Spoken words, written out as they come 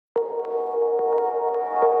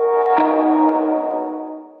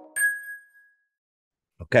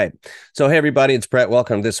Okay, so hey everybody, it's Brett.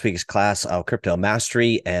 Welcome to this week's class of Crypto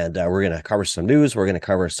Mastery, and we're going to cover some news. We're going to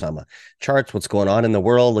cover some charts, what's going on in the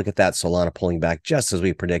world. Look at that, Solana pulling back just as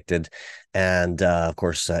we predicted, and of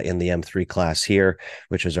course in the M3 class here,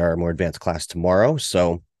 which is our more advanced class tomorrow.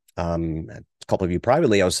 So a couple of you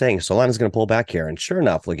privately, I was saying Solana's going to pull back here, and sure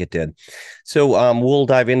enough, look, it did. So we'll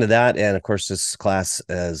dive into that, and of course, this class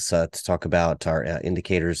is to talk about our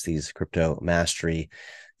indicators, these Crypto Mastery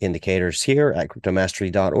indicators here at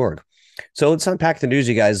cryptomastery.org. So let's unpack the news,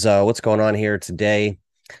 you guys. What's going on here today?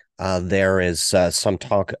 There is some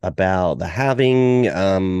talk about the halving,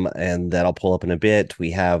 and that I'll pull up in a bit. We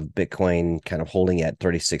have Bitcoin kind of holding at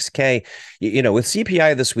 36K. With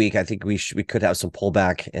CPI this week, I think we could have some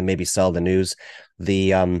pullback and maybe sell the news.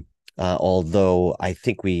 Although I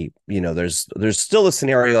think there's still a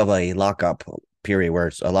scenario of a lockup period where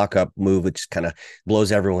it's a lockup move, which kind of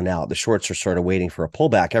blows everyone out. The shorts are sort of waiting for a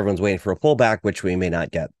pullback. Everyone's waiting for a pullback, which we may not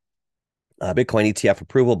get. Bitcoin ETF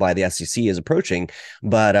approval by the SEC is approaching,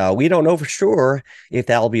 but we don't know for sure if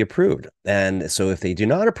that will be approved. And so if they do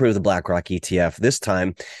not approve the BlackRock ETF this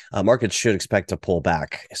time, markets should expect to pull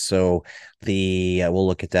back. So we'll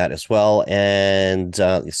look at that as well. And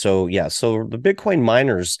so the Bitcoin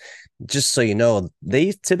miners, just so you know,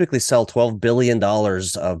 they typically sell $12 billion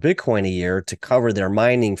of Bitcoin a year to cover their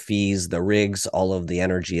mining fees, the rigs, all of the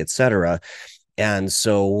energy, etc. And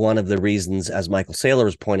so one of the reasons, as Michael Saylor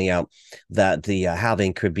was pointing out, that the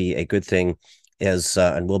halving could be a good thing is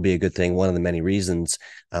and will be a good thing. One of the many reasons.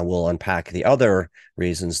 We'll unpack the other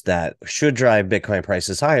reasons that should drive Bitcoin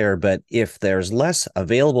prices higher. But if there's less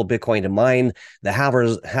available Bitcoin to mine,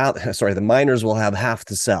 the miners will have half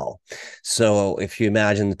to sell. So if you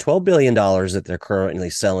imagine the $12 billion that they're currently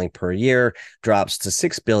selling per year drops to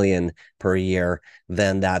 $6 billion per year,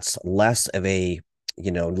 then that's less of a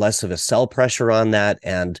sell pressure on that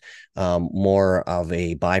and more of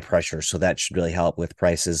a buy pressure. So that should really help with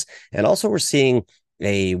prices. And also we're seeing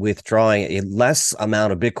a less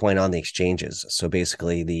amount of Bitcoin on the exchanges. So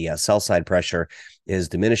basically the sell side pressure is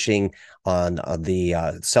diminishing on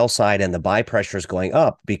the sell side, and the buy pressure is going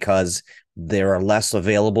up because there are less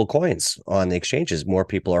available coins on the exchanges. More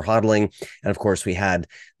people are hodling. And of course, we had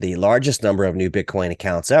the largest number of new Bitcoin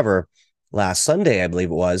accounts ever last Sunday, I believe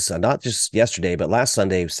it was, not just yesterday, but last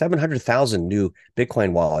Sunday, 700,000 new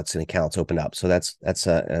Bitcoin wallets and accounts opened up. So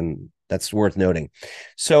that's worth noting.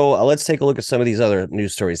 So let's take a look at some of these other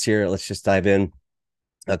news stories here. Let's just dive in.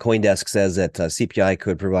 CoinDesk says that CPI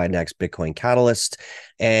could provide next Bitcoin catalyst,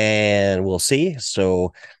 and we'll see.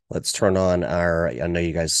 So let's turn on I know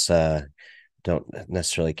you guys don't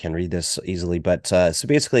necessarily can read this easily, but so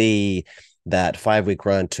basically, that 5-week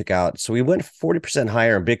run took out. So we went 40%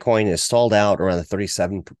 higher, and Bitcoin is stalled out around the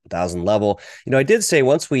 37,000 level. I did say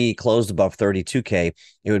once we closed above 32K,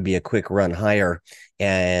 it would be a quick run higher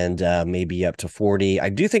and maybe up to 40. I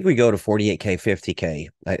do think we go to 48K, 50K.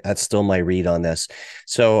 That's still my read on this.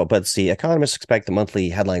 So, but see, economists expect the monthly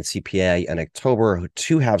headline CPI in October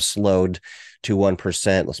to have slowed to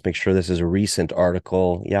 1%. Let's make sure this is a recent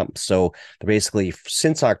article. Yeah. So basically,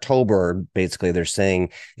 since October, they're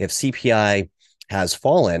saying if CPI has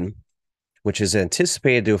fallen, which is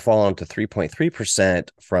anticipated to have fallen to 3.3%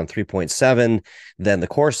 from 3.7, then the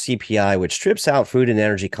core CPI, which strips out food and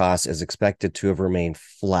energy costs, is expected to have remained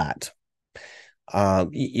flat.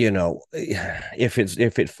 If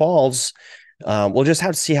it falls, we'll just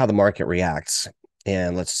have to see how the market reacts.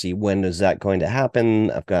 And let's see, when is that going to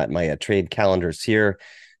happen? I've got my trade calendars here,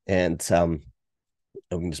 and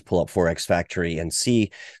we can just pull up Forex Factory and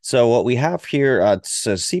see. So what we have here,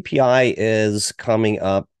 so CPI is coming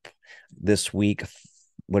up this week.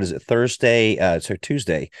 What is it? Thursday?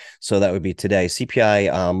 Tuesday. So that would be today.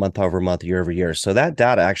 CPI month over month, year over year. So that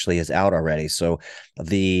data actually is out already. So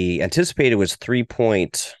the anticipated was the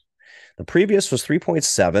previous was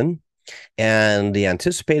 3.7. And the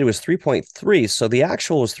anticipated was 3.3. So the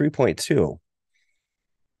actual was 3.2.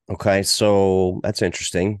 Okay, so that's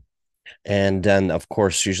interesting. And then, of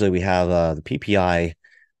course, usually we have the PPI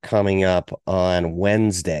coming up on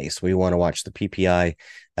Wednesday. So we want to watch the PPI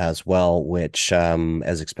as well, which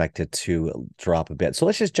is expected to drop a bit. So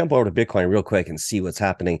let's just jump over to Bitcoin real quick and see what's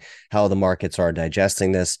happening, how the markets are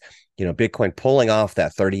digesting this. Bitcoin pulling off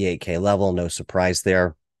that 38K level, no surprise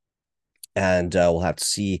there. And we'll have to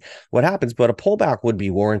see what happens, but a pullback would be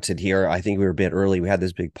warranted here. I think we were a bit early. We had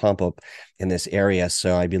this big pump up in this area,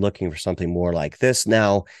 so I'd be looking for something more like this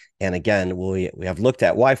now. And again, we have looked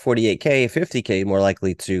at why 48K, 50K more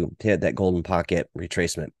likely to hit that golden pocket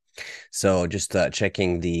retracement. So just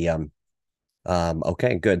checking the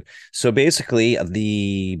Okay, good. So basically,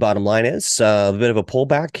 the bottom line is a bit of a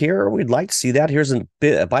pullback here. We'd like to see that. Here's a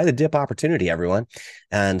bit buy the dip opportunity, everyone.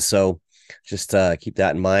 And so just keep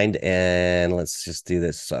that in mind. And let's just do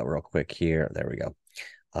this real quick here. There we go.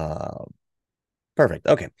 Uh, Perfect.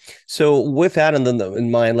 Okay. So with that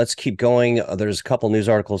in mind, let's keep going. There's a couple news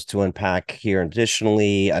articles to unpack here.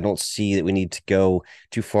 Additionally, I don't see that we need to go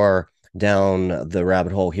too far down the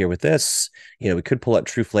rabbit hole here with this. We could pull up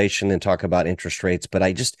Trueflation and talk about interest rates, but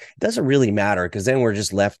it doesn't really matter because then we're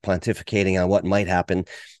just left pontificating on what might happen.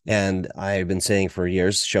 And I've been saying for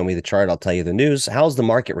years, show me the chart, I'll tell you the news. How's the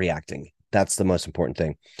market reacting? That's the most important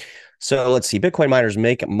thing. So let's see. Bitcoin miners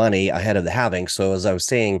make money ahead of the halving. So as I was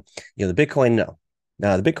saying, the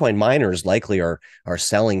Bitcoin miners likely are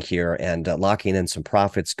selling here and locking in some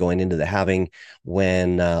profits going into the halving.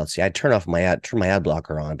 When let's see, I turn my ad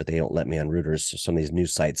blocker on, but they don't let me on routers. So some of these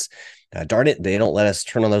news sites, darn it, they don't let us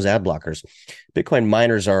turn on those ad blockers. Bitcoin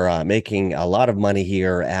miners are making a lot of money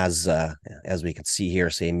here, as we can see here,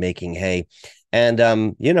 say making hay.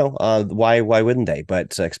 And why wouldn't they?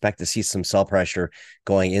 But expect to see some sell pressure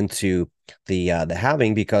going into the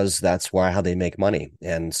halving because that's how they make money.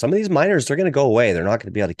 And some of these miners, they're going to go away. They're not going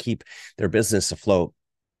to be able to keep their business afloat.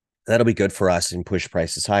 That'll be good for us and push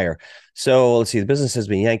prices higher. So let's see, the business has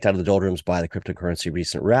been yanked out of the doldrums by the cryptocurrency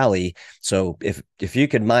recent rally. So if you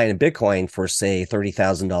could mine a Bitcoin for say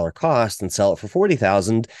 $30,000 cost and sell it for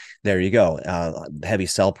 40,000, there you go. Heavy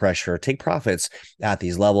sell pressure, take profits at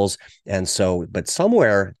these levels. And so, but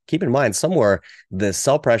somewhere, keep in mind, somewhere the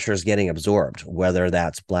sell pressure is getting absorbed, whether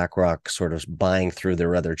that's BlackRock sort of buying through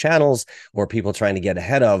their other channels or people trying to get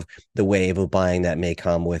ahead of the wave of buying that may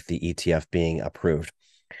come with the ETF being approved.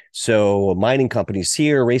 So mining companies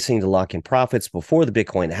here racing to lock in profits before the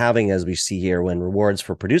Bitcoin halving, as we see here, when rewards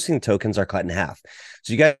for producing tokens are cut in half.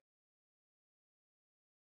 So you got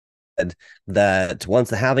that once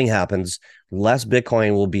the halving happens, less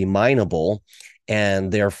Bitcoin will be mineable,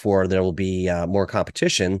 and therefore there will be more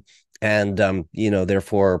competition, and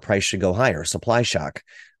therefore price should go higher. Supply shock.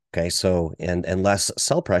 Okay, so and less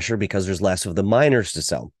sell pressure because there's less of the miners to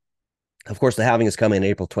sell. Of course, the halving is coming in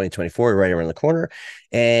April 2024, right around the corner,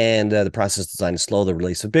 and the process is designed to slow the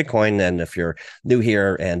release of Bitcoin. And if you're new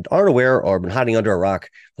here and aren't aware or been hiding under a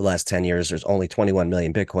rock for the last 10 years, there's only 21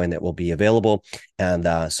 million Bitcoin that will be available.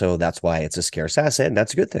 And so that's why it's a scarce asset, and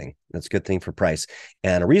that's a good thing. That's a good thing for price.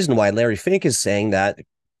 And a reason why Larry Fink is saying that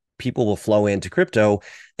people will flow into crypto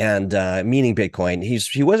and meaning Bitcoin.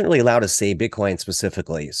 He wasn't really allowed to say Bitcoin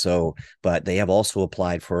specifically. So, but they have also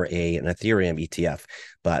applied for an Ethereum ETF.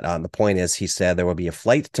 But the point is, he said there will be a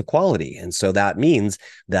flight to quality. And so that means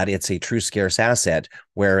that it's a true scarce asset,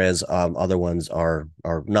 whereas other ones are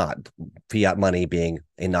not. Fiat money being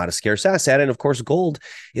not a scarce asset. And of course, gold,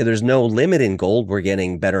 there's no limit in gold. We're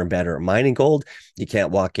getting better and better at mining gold. You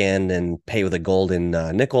can't walk in and pay with a golden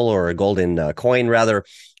nickel or a golden coin, rather.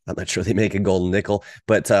 I'm not sure they make a golden nickel,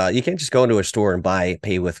 but you can't just go into a store and buy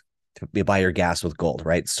your gas with gold,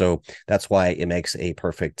 right? So that's why it makes a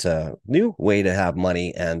perfect new way to have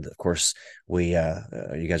money. And of course,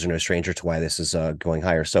 you guys are no stranger to why this is going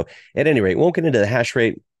higher. So at any rate, won't get into the hash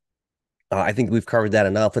rate. I think we've covered that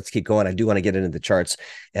enough. Let's keep going. I do want to get into the charts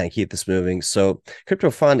and keep this moving. So crypto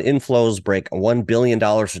fund inflows break $1 billion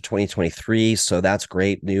for 2023. So that's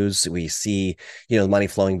great news. We see, the money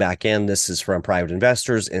flowing back in. This is from private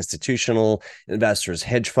investors, institutional investors,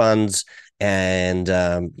 hedge funds, and,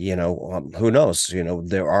 who knows?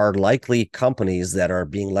 There are likely companies that are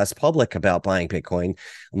being less public about buying Bitcoin,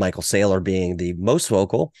 Michael Saylor being the most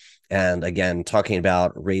vocal. And again, talking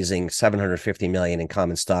about raising $750 million in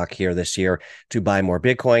common stock here this year to buy more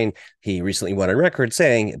Bitcoin. He recently went on record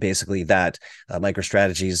saying basically that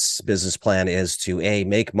MicroStrategy's business plan is to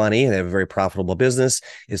make money. They have a very profitable business,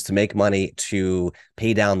 is to make money to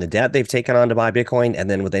pay down the debt they've taken on to buy Bitcoin, and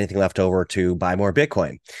then with anything left over to buy more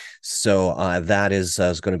Bitcoin. So that is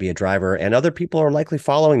going to be a driver. And other people are likely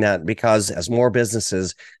following that because as more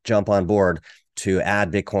businesses jump on board to add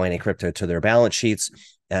Bitcoin and crypto to their balance sheets,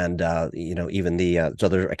 and even the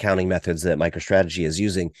other accounting methods that MicroStrategy is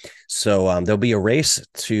using. So there'll be a race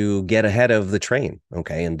to get ahead of the train.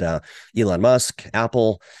 Okay, and Elon Musk,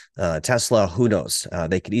 Apple, Tesla, who knows?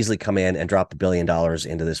 They could easily come in and drop $1 billion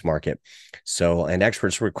into this market. So, and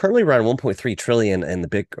experts were currently around 1.3 trillion in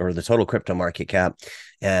the total crypto market cap.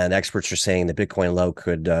 And experts are saying the Bitcoin low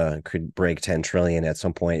could break 10 trillion at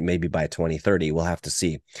some point, maybe by 2030. We'll have to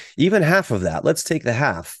see. Even half of that. Let's take the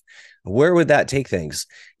half. Where would that take things?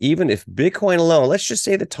 Even if Bitcoin alone, let's just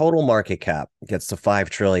say the total market cap gets to 5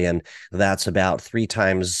 trillion, that's about 3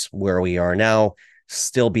 times where we are now.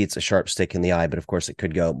 Still beats a sharp stick in the eye, but of course it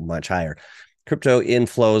could go much higher. crypto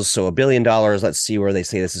inflows. So $1 billion. Let's see where they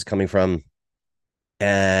say this is coming from.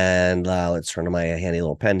 And let's turn to my handy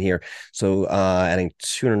little pen here. So adding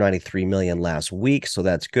 293 million last week. So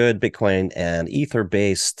that's good. Bitcoin and Ether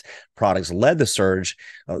based products led the surge.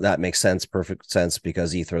 That makes sense. Perfect sense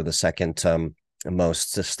because Ether, the second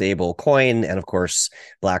most stable coin. And of course,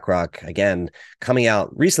 BlackRock, again, coming out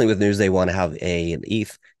recently with news they want to have an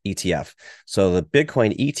ETH ETF. So the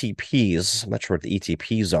Bitcoin ETPs, I'm not sure what the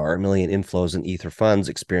ETPs are, a million inflows in Ether funds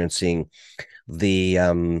experiencing the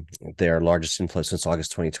their largest inflow since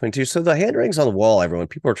August 2022. So the handwriting's on the wall, everyone.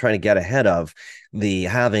 People are trying to get ahead of the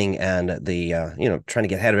halving and the trying to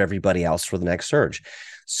get ahead of everybody else for the next surge.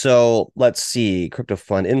 So let's see, crypto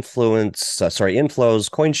fund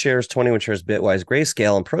inflows, coin shares, 21 shares, Bitwise,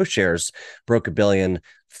 Grayscale, and Pro shares broke $1 billion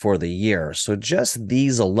for the year. So just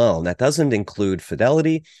these alone, that doesn't include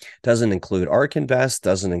Fidelity, doesn't include ARK Invest,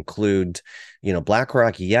 doesn't include,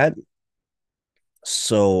 BlackRock yet.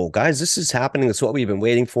 So, guys, this is happening. That's what we've been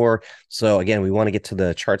waiting for. So, again, we want to get to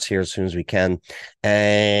the charts here as soon as we can.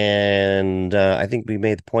 And I think we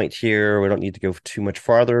made the point here. We don't need to go too much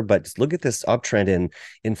farther, but look at this uptrend in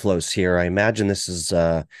inflows here. I imagine this is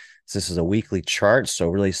a weekly chart. So,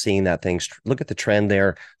 really seeing that thing. Look at the trend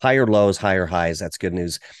there. Higher lows, higher highs. That's good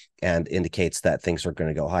news and indicates that things are going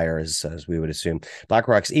to go higher as we would assume.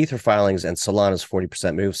 BlackRock's Ether filings and Solana's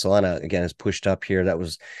 40% move. Solana, again, is pushed up here. That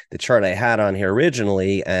was the chart I had on here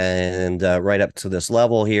originally, and right up to this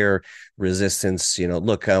level here, resistance.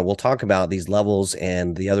 Look, we'll talk about these levels,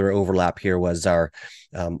 and the other overlap here was our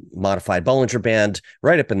modified Bollinger Band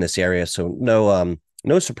right up in this area. So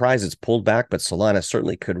no surprise it's pulled back, but Solana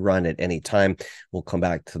certainly could run at any time. We'll come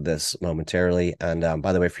back to this momentarily. And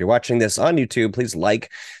by the way, if you're watching this on YouTube, please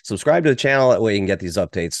subscribe to the channel. That way you can get these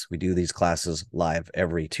updates. We do these classes live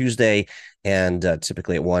every Tuesday and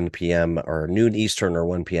typically at 1 p.m. or noon Eastern or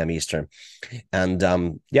 1 p.m. Eastern. And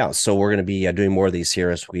so we're going to be doing more of these here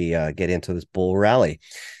as we get into this bull rally.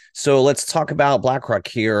 So let's talk about BlackRock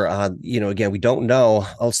here. Again, we don't know.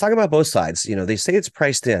 Let's talk about both sides. They say it's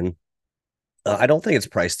priced in. I don't think it's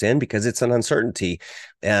priced in because it's an uncertainty.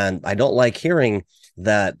 And I don't like hearing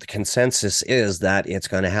that the consensus is that it's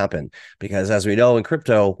going to happen. Because as we know in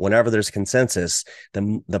crypto, whenever there's consensus,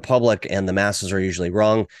 the public and the masses are usually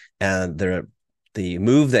wrong. And the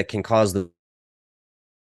move that can cause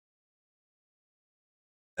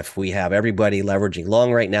if we have everybody leveraging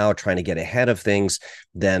long right now, trying to get ahead of things,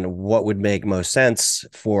 then what would make most sense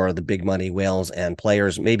for the big money whales and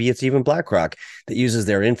players? Maybe it's even BlackRock that uses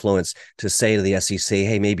their influence to say to the SEC,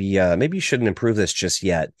 hey, maybe you shouldn't improve this just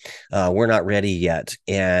yet. We're not ready yet.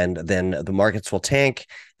 And then the markets will tank.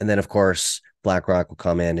 And then, of course, BlackRock will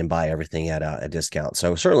come in and buy everything at a discount.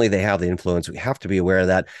 So certainly they have the influence. We have to be aware of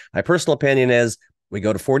that. My personal opinion is we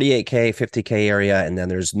go to 48K, 50K area, and then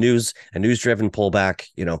there's a news-driven pullback,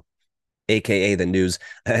 AKA the news,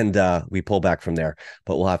 and we pull back from there.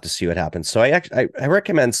 But we'll have to see what happens. So I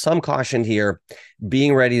recommend some caution here,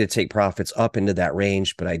 being ready to take profits up into that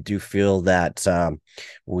range. But I do feel that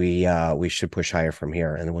we should push higher from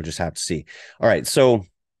here, and we'll just have to see. All right, so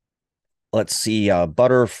let's see.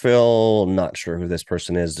 Butterfill, I'm not sure who this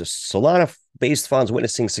person is. The Solana-based funds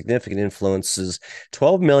witnessing significant influences,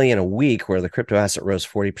 12 million a week, where the crypto asset rose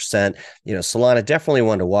 40%. Solana definitely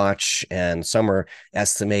one to watch, and some are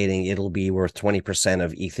estimating it'll be worth 20%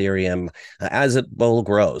 of Ethereum as it bull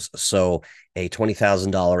grows. So a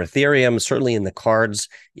 $20,000 Ethereum, certainly in the cards.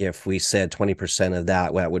 If we said 20% of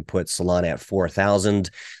that would put Solana at 4,000.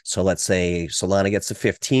 So let's say Solana gets to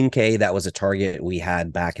 15K. That was a target we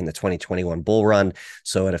had back in the 2021 bull run.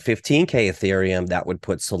 So at a 15K Ethereum, that would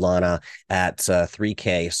put Solana at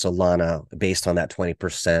 3K Solana based on that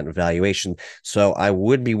 20% valuation. So I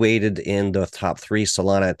would be weighted in the top three.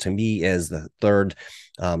 Solana to me is the third.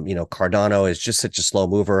 Cardano is just such a slow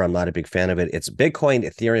mover. I'm not a big fan of it. It's Bitcoin,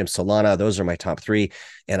 Ethereum, Solana. Those are my top three.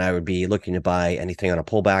 And I would be looking to buy anything on a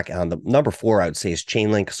pullback. On the number 4, I would say is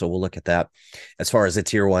Chainlink. So we'll look at that as far as the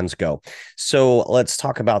tier ones go. So let's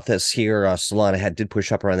talk about this here. Solana did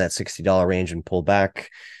push up around that $60 range and pull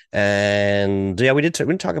back. And yeah, we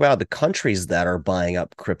didn't talk about the countries that are buying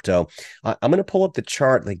up crypto. I'm going to pull up the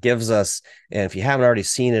chart that gives us, and if you haven't already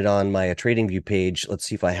seen it on my trading view page, let's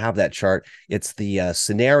see if I have that chart. It's the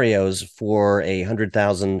scenarios for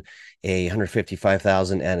 100,000,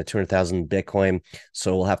 155,000, and 200,000 Bitcoin.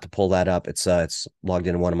 So we'll have to pull that up. It's logged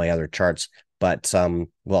in one of my other charts. But,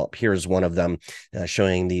 here's one of them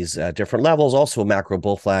showing these different levels, also a macro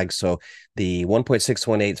bull flag. So the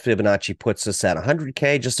 1.618 Fibonacci puts us at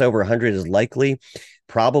 100K, just over 100 is likely.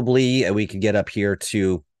 Probably we could get up here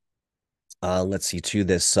to Let's see, to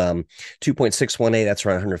this 2.618, that's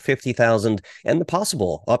around 150,000, and the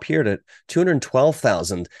possible up here to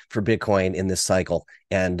 212,000 for Bitcoin in this cycle.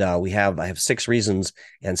 And I have six reasons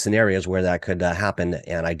and scenarios where that could happen.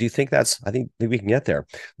 And I do think I think we can get there.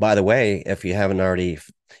 By the way, if you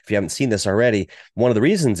haven't seen this already, one of the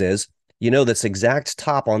reasons is, this exact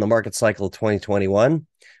top on the market cycle of 2021.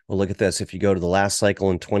 Well, look at this. If you go to the last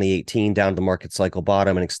cycle in 2018 down to the market cycle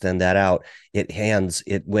bottom and extend that out,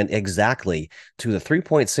 it went exactly to the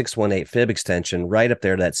 3.618 fib extension right up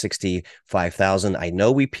there to that 65,000. I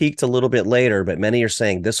know we peaked a little bit later, but many are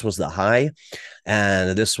saying this was the high.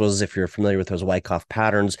 And this was, if you're familiar with those Wyckoff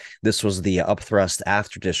patterns, this was the upthrust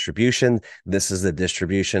after distribution. This is the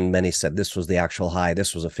distribution. Many said this was the actual high.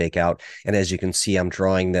 This was a fake out. And as you can see, I'm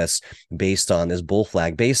drawing this based on this bull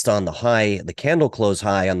flag, based on the high, the candle close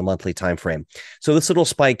high on the monthly time frame. So this little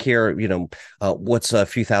spike here, what's a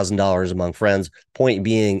few $1,000s among friends? Point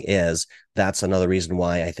being is that's another reason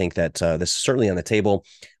why I think that this is certainly on the table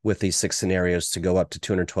with these six scenarios to go up to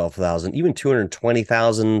 212,000, even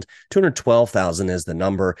 220,000, 212,000 is the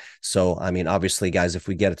number. So, I mean, obviously, guys, if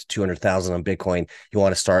we get it to 200,000 on Bitcoin, you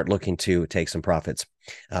want to start looking to take some profits.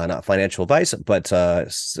 Not financial advice, but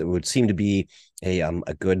it would seem to be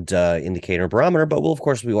a good indicator barometer. But we'll, of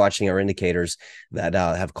course, be watching our indicators that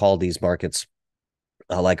have called these markets.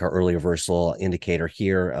 Like our early reversal indicator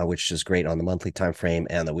here, which is great on the monthly time frame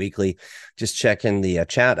and the weekly. Just checking the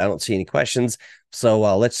chat. I don't see any questions.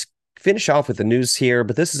 So let's finish off with the news here.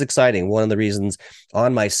 But this is exciting. One of the reasons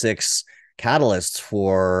on my six catalysts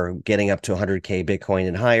for getting up to 100K Bitcoin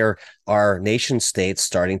and higher are nation states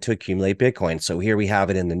starting to accumulate Bitcoin. So here we have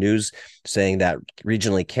it in the news saying that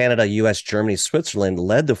regionally Canada, US, Germany, Switzerland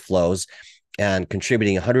led the flows and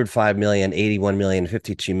contributing 105 million, 81 million,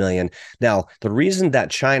 52 million. Now, the reason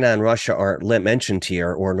that China and Russia aren't mentioned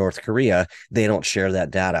here, or North Korea, they don't share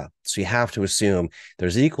that data. So you have to assume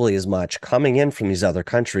there's equally as much coming in from these other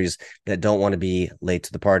countries that don't want to be late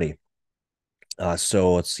to the party.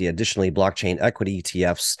 So let's see, additionally, blockchain equity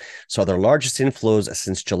ETFs saw their largest inflows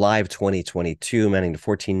since July of 2022, amounting to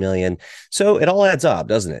 14 million. So it all adds up,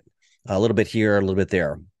 doesn't it? A little bit here, a little bit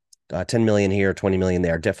there. 10 million here, 20 million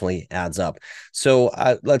there, definitely adds up. So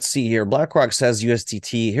let's see here. BlackRock says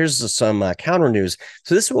USDT. Here's some counter news.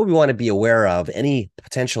 So this is what we want to be aware of. Any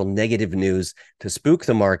potential negative news to spook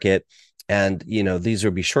the market. And, these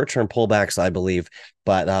would be short-term pullbacks, I believe,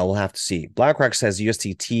 but we'll have to see. BlackRock says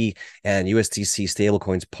USDT and USDC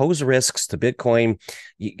stablecoins pose risks to Bitcoin.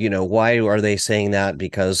 Why are they saying that?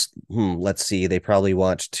 Because, let's see, they probably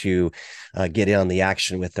want to get in on the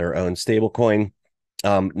action with their own stablecoin.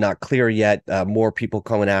 Not clear yet. More people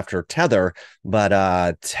coming after Tether,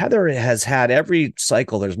 but Tether has had every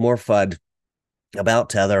cycle. There's more FUD about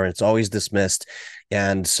Tether, and it's always dismissed.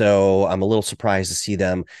 And so I'm a little surprised to see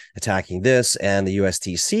them attacking this and the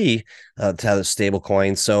USDC Tether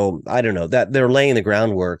stablecoin. So I don't know that they're laying the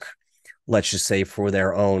groundwork, let's just say, for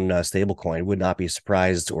their own stablecoin. Would not be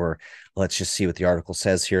surprised. Or let's just see what the article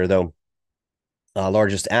says here, though.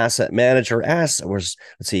 Largest asset manager was,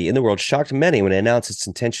 let's see, in the world, shocked many when it announced its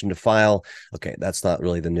intention to file. Okay, that's not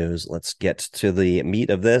really the news. Let's get to the meat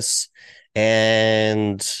of this.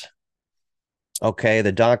 And okay,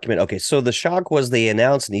 the document. Okay, so the shock was they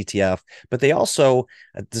announced an ETF, but they also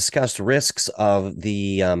discussed risks of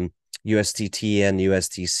the USDT and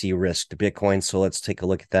USDC risk to Bitcoin. So let's take a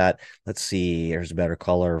look at that. Let's see. Here's a better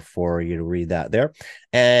color for you to read that there.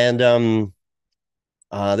 And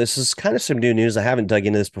this is kind of some new news. I haven't dug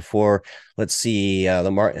into this before. Let's see.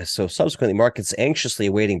 So subsequently, markets anxiously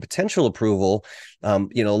awaiting potential approval.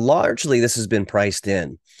 Largely this has been priced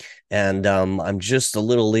in, and I'm just a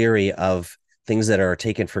little leery of things that are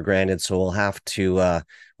taken for granted. So we'll have to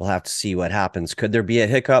see what happens. Could there be a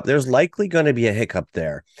hiccup? There's likely going to be a hiccup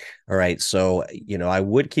there. All right. So I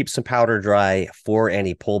would keep some powder dry for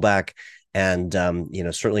any pullback. And,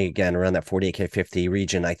 certainly, again, around that 48K50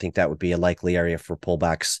 region, I think that would be a likely area for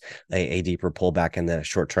pullbacks, a deeper pullback in the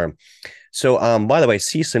short term. So, by the way,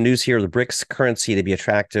 see some news here. The BRICS currency to be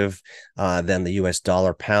attractive than the US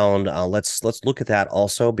dollar pound. Let's look at that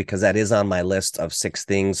also, because that is on my list of six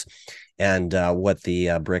things. And what the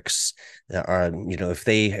BRICS are,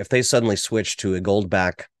 if they suddenly switch to a gold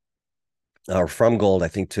back, or from gold, I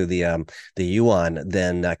think, to the yuan,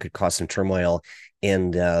 then that could cause some turmoil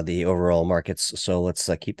in the overall markets. So let's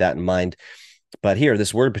keep that in mind. But here,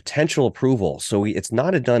 this word potential approval. So it's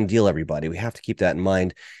not a done deal, everybody. We have to keep that in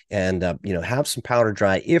mind and, have some powder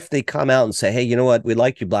dry. If they come out and say, hey, you know what, we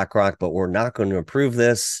like you, BlackRock, but we're not going to approve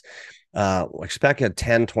this. expect a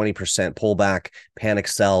 10-20% pullback, panic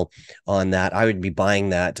sell on that. I would be buying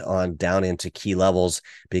that on down into key levels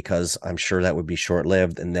because I'm sure that would be short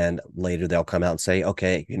lived. And then later they'll come out and say,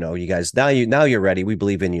 okay, you guys, now you're ready. We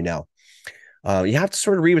believe in you now. You have to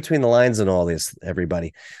sort of read between the lines in all this,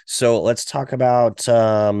 everybody. So let's talk about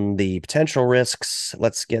the potential risks.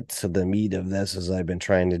 Let's get to the meat of this, as I've been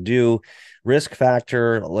trying to do. Risk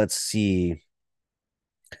factor. Let's see.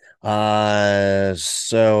 So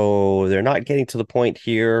they're not getting to the point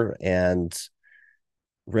here, and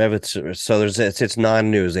Revit. So it's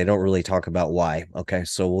non-news. They don't really talk about why. Okay,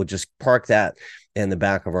 so we'll just park that in the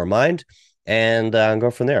back of our mind and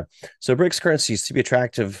go from there. So BRICS currencies to be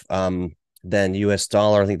attractive than US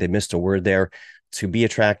dollar. I think they missed a word there. To be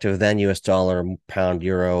attractive than US dollar, pound,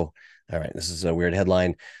 euro. All right, this is a weird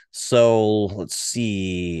headline. So let's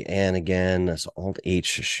see. And again, this Alt H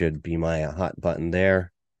should be my hot button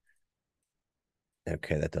there.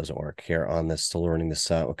 Okay, that doesn't work here on this. Still learning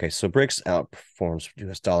this. Okay, so BRICS outperforms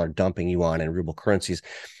US dollar, dumping yuan and ruble currencies.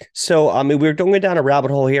 So, I mean, we're going down a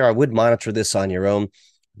rabbit hole here. I would monitor this on your own.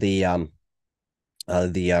 The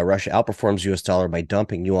Russia outperforms US dollar by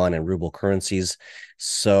dumping yuan and ruble currencies.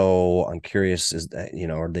 So I'm curious, what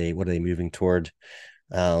are they moving toward?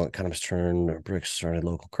 Kind of turn BRICS started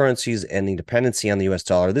local currencies, ending dependency on the US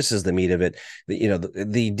dollar. This is the meat of it.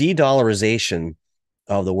 The de-dollarization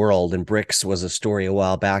of the world, and BRICS was a story a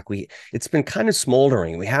while back. It's been kind of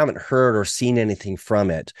smoldering. We haven't heard or seen anything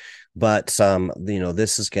from it, but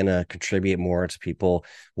this is going to contribute more to people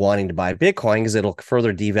wanting to buy Bitcoin because it'll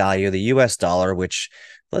further devalue the US dollar, which,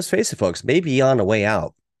 let's face it, folks, may be on the way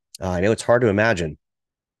out. I know it's hard to imagine,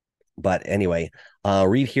 but anyway,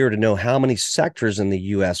 read here to know how many sectors in the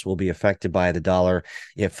U.S. will be affected by the dollar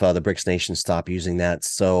if the BRICS nations stop using that.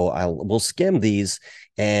 So we'll skim these,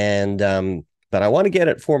 and but I want to get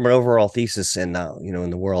it form an overall thesis in in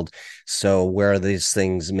the world. So where these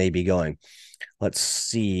things may be going. Let's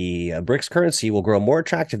see. BRICS currency will grow more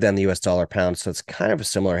attractive than the US dollar pound. So it's kind of a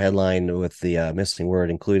similar headline with the missing word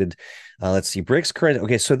included. Let's see. BRICS currency.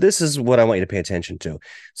 Okay, so this is what I want you to pay attention to.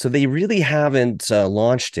 So they really haven't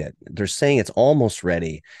launched it. They're saying it's almost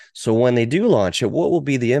ready. So when they do launch it, what will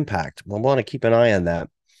be the impact? We'll want to keep an eye on that.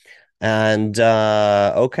 And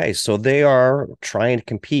okay, so they are trying to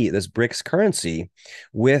compete this BRICS currency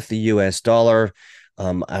with the US dollar.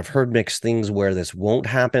 I've heard mixed things where this won't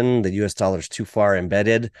happen. The US dollar is too far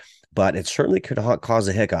embedded, but it certainly could cause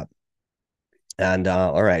a hiccup. And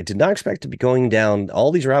all right, did not expect to be going down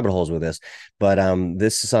all these rabbit holes with this, but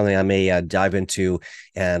this is something I may dive into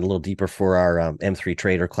and a little deeper for our M3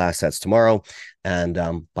 trader class that's tomorrow.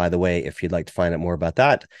 And by the way, if you'd like to find out more about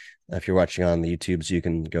that, if you're watching on the YouTubes, you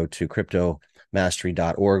can go to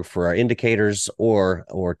cryptomastery.org for our indicators or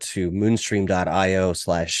to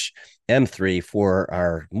moonstream.io/M3 for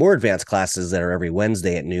our more advanced classes that are every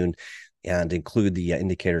Wednesday at noon and include the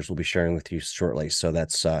indicators we'll be sharing with you shortly. So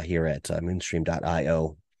that's here at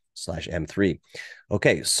moonstream.io/M3.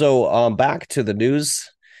 Okay, so back to the news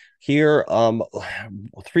here.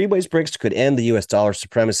 3 ways BRICS could end the US dollar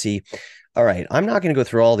supremacy. All right, I'm not going to go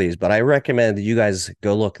through all these, but I recommend that you guys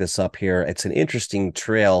go look this up here. It's an interesting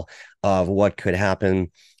trail of what could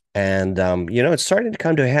happen. And, it's starting to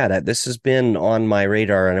come to a head. This has been on my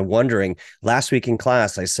radar, and I'm wondering, last week in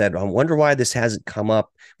class, I said, I wonder why this hasn't come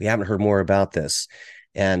up. We haven't heard more about this.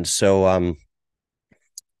 And so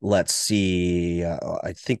let's see.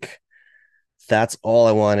 I think that's all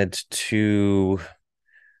I wanted to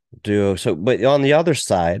do. So, but on the other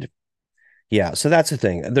side, yeah, so that's the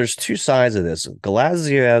thing. There's two sides of this.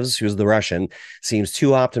 Galaziev's, who's the Russian, seems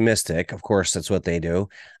too optimistic. Of course, that's what they do.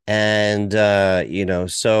 And,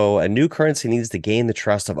 so a new currency needs to gain the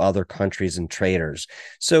trust of other countries and traders.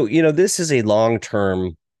 So, this is a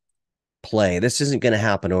long-term play. This isn't going to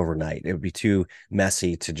happen overnight. It would be too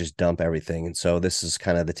messy to just dump everything. And so this is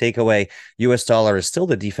kind of the takeaway. US dollar is still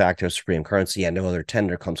the de facto supreme currency, and no other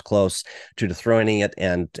tender comes close to dethroning it.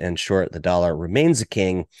 And short, the dollar remains the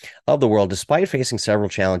king of the world, despite facing several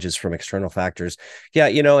challenges from external factors. Yeah,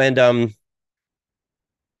 and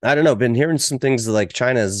I don't know, been hearing some things like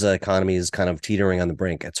China's economy is kind of teetering on the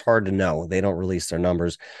brink. It's hard to know. They don't release their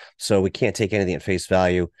numbers, so we can't take anything at face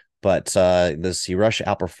value. But Russia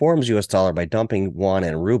outperforms US dollar by dumping yuan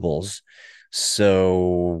and rubles.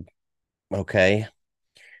 So, okay.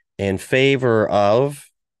 In favor of.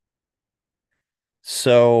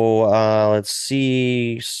 So let's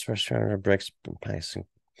see. BRICS pricing.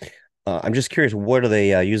 I'm just curious, what are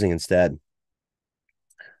they using instead?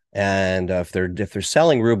 And if they're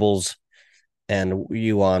selling rubles and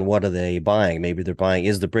yuan, what are they buying? Maybe they're buying.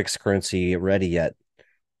 Is the BRICS currency ready yet?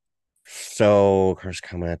 So, of course,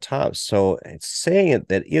 coming at top. So it's saying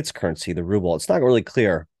that its currency, the ruble, it's not really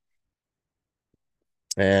clear.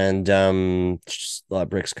 And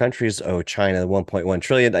BRICS countries, oh, China, 1.1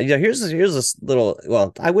 trillion. Yeah, here's this little,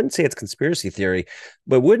 well, I wouldn't say it's conspiracy theory,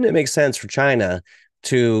 but wouldn't it make sense for China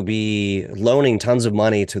to be loaning tons of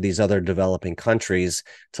money to these other developing countries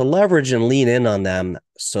to leverage and lean in on them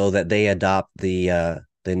so that they adopt the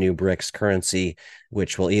new BRICS currency,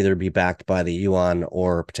 which will either be backed by the yuan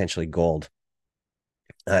or potentially gold?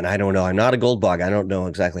 And I don't know. I'm not a gold bug. I don't know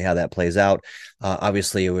exactly how that plays out.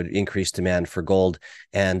 Obviously, it would increase demand for gold,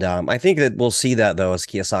 and I think that we'll see that though, as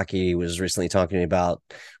Kiyosaki was recently talking about.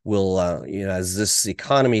 Will as this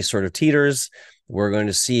economy sort of teeters, we're going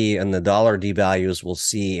to see, and the dollar devalues, we'll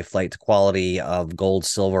see a flight to quality of gold,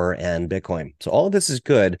 silver, and Bitcoin. So all of this is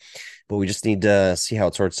good, but we just need to see how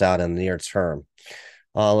it sorts out in the near term.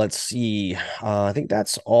 Let's see. I think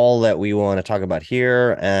that's all that we want to talk about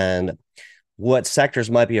here, and what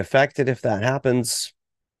sectors might be affected if that happens.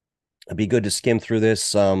 It'd be good to skim through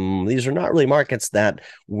this. These are not really markets that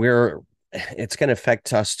we're it's going to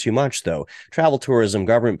affect us too much, though. Travel, tourism,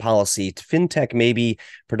 government policy, fintech, maybe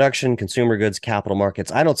production, consumer goods, capital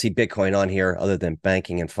markets. I don't see Bitcoin on here other than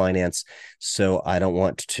banking and finance. So I don't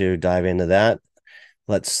want to dive into that.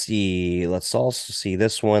 Let's see. Let's also see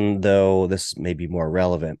this one, though. This may be more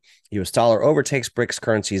relevant. US dollar overtakes BRICS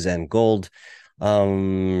currencies and gold.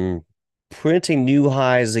 Um, Printing new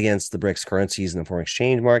highs against the BRICS currencies in the foreign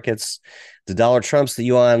exchange markets. The dollar trumps the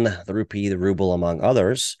yuan, the rupee, the ruble, among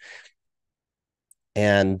others.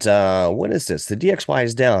 And what is this? The DXY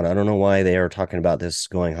is down. I don't know why they are talking about this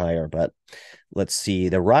going higher, but let's see.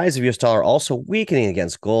 The rise of US dollar also weakening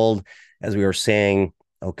against gold, as we were saying.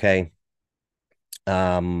 Okay.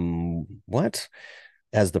 What?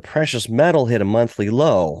 As the precious metal hit a monthly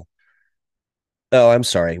low. Oh, I'm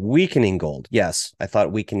sorry. Weakening gold. Yes, I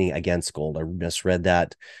thought weakening against gold. I misread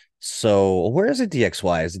that. So where is the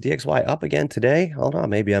DXY? Is the DXY up again today? Hold on.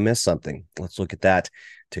 Maybe I missed something. Let's look at that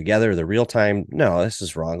together. The real time. No, this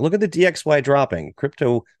is wrong. Look at the DXY dropping.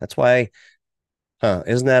 Crypto. That's why. Huh.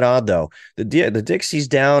 Isn't that odd though? The Dixie's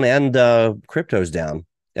down and crypto's down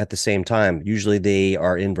at the same time. Usually they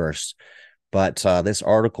are inverse. But this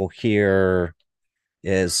article here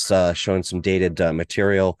is showing some dated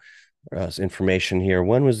material information here.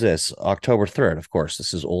 When was this? October 3rd. Of course,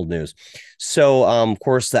 this is old news. So, of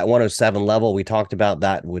course, that 107 level we talked about,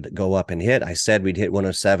 that would go up and hit. I said we'd hit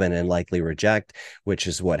 107 and likely reject, which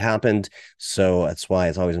is what happened. So that's why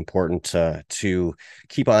it's always important to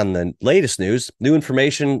keep on the latest news. New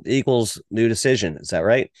information equals new decision. Is that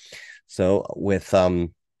right? So with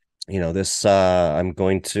this I'm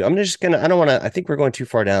just gonna I don't want to I think we're going too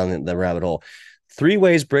far down the rabbit hole. 3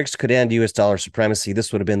 ways BRICS could end US dollar supremacy.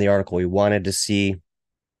 This would have been the article we wanted to see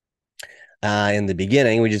in the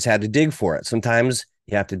beginning. We just had to dig for it. Sometimes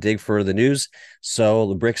you have to dig for the news. So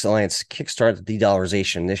the BRICS Alliance kickstarted the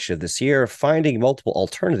de-dollarization initiative this year, finding multiple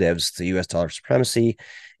alternatives to US dollar supremacy,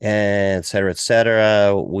 and et cetera, et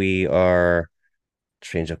cetera. We are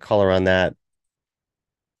change of color on that.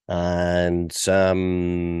 And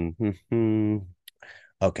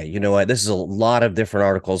okay, you know what? This is a lot of different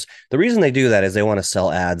articles. The reason they do that is they want to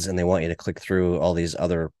sell ads and they want you to click through all these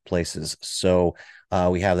other places. So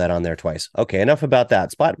we have that on there twice. Okay, enough about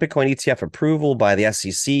that. Spot Bitcoin ETF approval by the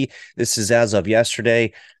SEC. This is as of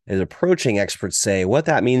yesterday. Is approaching, experts say. What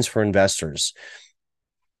that means for investors.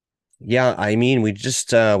 Yeah, I mean, we just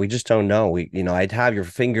don't know. I'd have your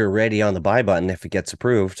finger ready on the buy button if it gets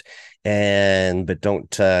approved, but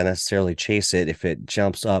don't necessarily chase it if it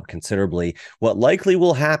jumps up considerably. What likely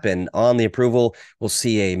will happen on the approval, we'll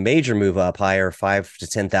see a major move up higher, 5 to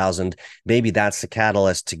 10,000. Maybe that's the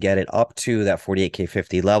catalyst to get it up to that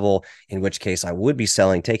 48K50 level, in which case I would be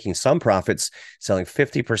taking some profits, selling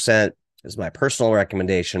 50%. Is my personal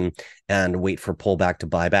recommendation, and wait for pullback to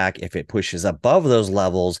buy back. If it pushes above those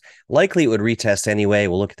levels, likely it would retest anyway.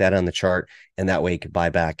 We'll look at that on the chart, and that way you could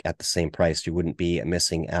buy back at the same price. You wouldn't be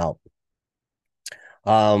missing out.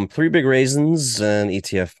 3 big reasons and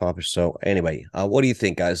ETF published. So anyway, what do you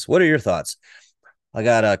think, guys? What are your thoughts? I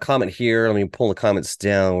got a comment here. Let me pull the comments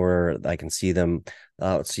down where I can see them.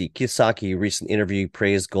 Let's see. Kiyosaki recent interview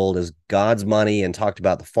praised gold as God's money and talked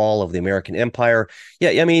about the fall of the American empire.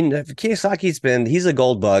 Yeah, I mean, he's a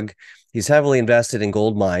gold bug. He's heavily invested in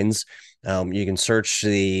gold mines. You can search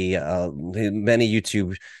the many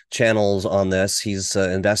YouTube channels on this. He's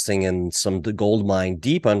investing in some gold mine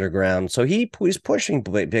deep underground. So he's pushing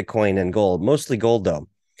Bitcoin and gold, mostly gold though.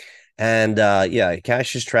 And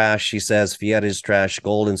cash is trash. She says fiat is trash.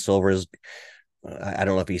 Gold and silver is, I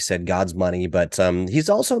don't know if he said God's money, but he's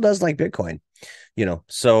also does like Bitcoin,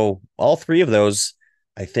 So all 3 of those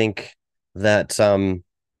I think that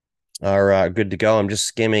are good to go. I'm just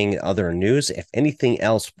skimming other news. If anything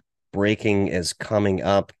else breaking is coming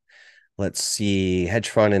up, let's see. Hedge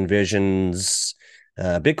fund envisions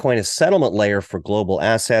Bitcoin is settlement layer for global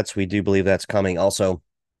assets. We do believe that's coming also.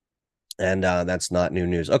 And that's not new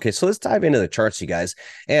news. Okay, so let's dive into the charts, you guys.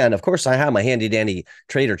 And of course, I have my handy dandy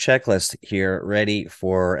trader checklist here ready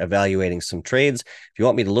for evaluating some trades. If you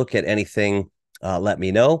want me to look at anything, let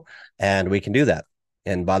me know, and we can do that.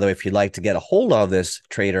 And by the way, if you'd like to get a hold of this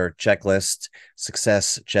trader checklist,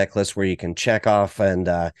 success checklist, where you can check off and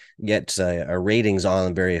get ratings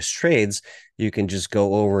on various trades, you can just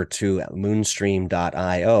go over to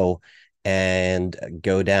moonstream.io and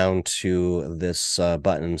go down to this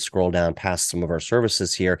button, scroll down past some of our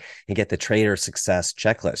services here and get the trader success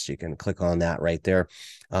checklist. You can click on that right there.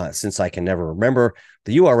 Since I can never remember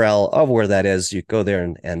the URL of where that is, you go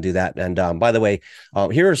there and do that. And by the way,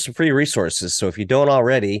 here are some free resources. So if you don't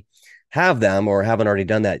already have them or haven't already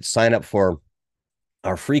done that, sign up for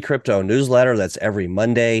our free crypto newsletter. That's every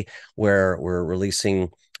Monday, where we're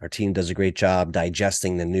releasing. Our team does a great job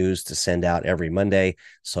digesting the news to send out every Monday.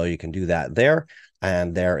 So you can do that there.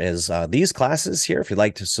 And there is these classes here. If you'd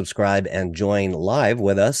like to subscribe and join live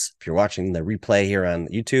with us, if you're watching the replay here on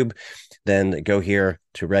YouTube, then go here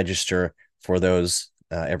to register for those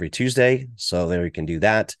every Tuesday. So there you can do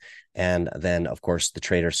that. And then, of course, the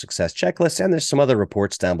trader success checklist. And there's some other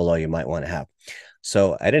reports down below you might want to have.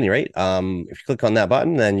 So at any rate, if you click on that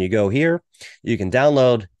button, then you go here, you can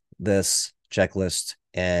download this checklist,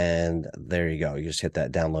 and there you go. You just hit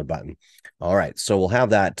that download button. All right. So we'll have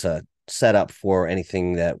that set up for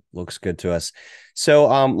anything that looks good to us. So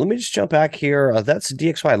let me just jump back here. That's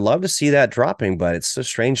DXY. I'd love to see that dropping, but it's so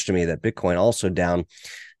strange to me that Bitcoin also down.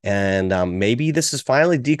 And maybe this is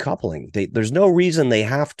finally decoupling. There's no reason they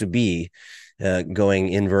have to be going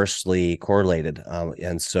inversely correlated.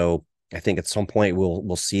 And so I think at some point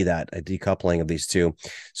we'll see that, a decoupling of these two.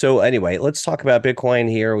 So anyway, let's talk about Bitcoin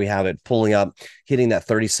here. We have it pulling up, hitting that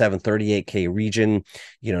 37, 38K region.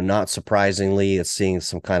 Not surprisingly, it's seeing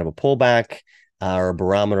some kind of a pullback or a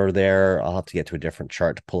barometer there. I'll have to get to a different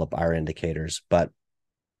chart to pull up our indicators, but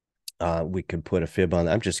we could put a fib on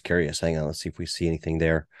that. I'm just curious. Hang on, let's see if we see anything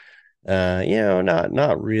there.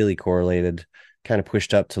 Not really correlated. Kind of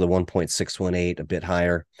pushed up to the 1.618, a bit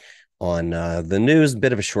higher. On the news, a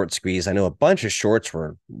bit of a short squeeze. I know a bunch of shorts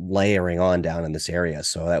were layering on down in this area.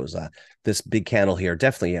 So that was this big candle here.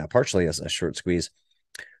 Definitely, partially as a short squeeze.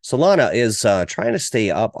 Solana is trying to stay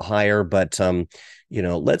up higher, but,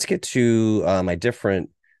 let's get to my different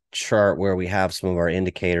chart where we have some of our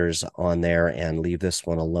indicators on there and leave this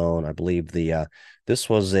one alone. I believe this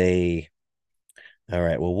was all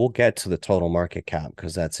right. Well, we'll get to the total market cap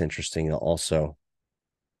because that's interesting also.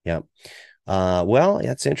 Yeah. Well,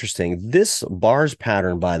 that's interesting. This bars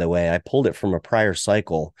pattern, by the way, I pulled it from a prior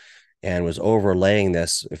cycle and was overlaying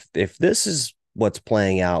this. If this is what's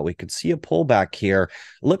playing out, we could see a pullback here.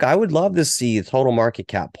 Look, I would love to see the total market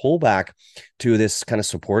cap pullback to this kind of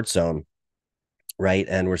support zone, right?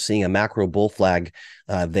 And we're seeing a macro bull flag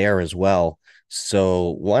there as well.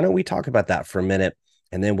 So why don't we talk about that for a minute,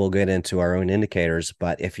 and then we'll get into our own indicators.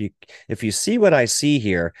 But if you see what I see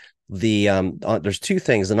here, there's two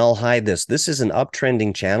things, and I'll hide this. This is an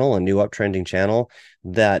uptrending channel, a new uptrending channel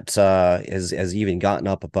that has even gotten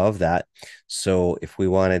up above that. So if we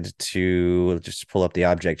wanted to just pull up the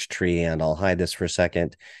object tree, and I'll hide this for a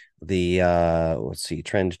second. The let's see,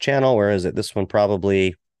 trend channel. Where is it? This one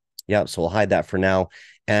probably. Yep. So we'll hide that for now.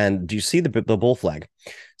 And do you see the bull flag?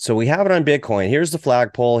 So we have it on Bitcoin. Here's the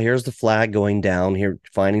flagpole. Here's the flag going down here,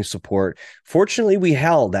 finding support. Fortunately, we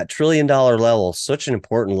held that $1 trillion level, such an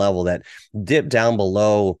important level that dipped down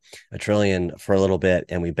below $1 trillion for a little bit,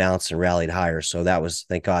 and we bounced and rallied higher. So that was,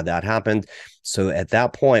 thank God that happened. So at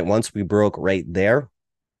that point, once we broke right there,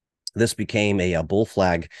 this became a bull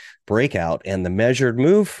flag breakout, and the measured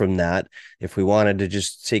move from that, if we wanted to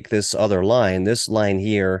just take this other line, this line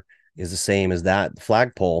here is the same as that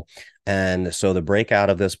flagpole. And so the breakout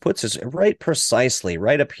of this puts us right precisely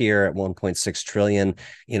right up here at 1.6 trillion.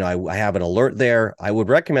 I have an alert there. I would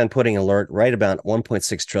recommend putting an alert right about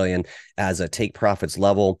 1.6 trillion as a take profits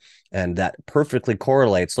level. And that perfectly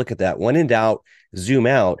correlates. Look at that. When in doubt, zoom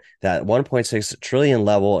out. That 1.6 trillion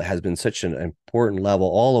level has been such an important level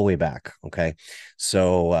all the way back. Okay.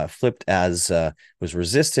 So flipped as was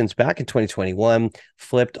resistance back in 2021,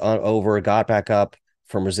 flipped on over, got back up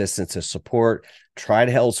from resistance to support, tried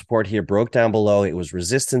to hold support here, broke down below. It was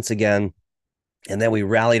resistance again. And then we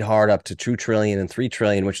rallied hard up to 2 trillion and 3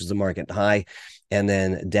 trillion, which is the market high. and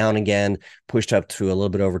then down again, pushed up to a little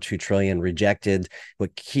bit over 2 trillion, rejected,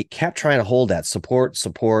 but kept trying to hold that support,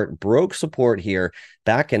 broke support here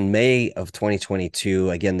back in May of 2022.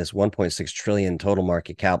 Again, this 1.6 trillion total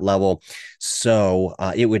market cap level. So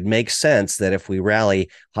it would make sense that if we rally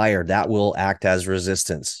higher, that will act as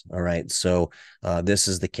resistance. All right. So this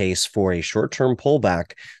is the case for a short-term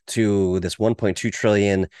pullback to this 1.2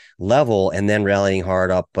 trillion level, and then rallying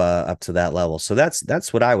hard up to that level. So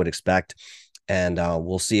that's what I would expect, and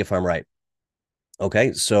we'll see if I'm right.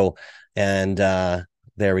 Okay. So and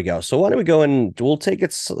there we go. So why don't we go and we'll take a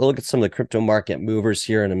look at some of the crypto market movers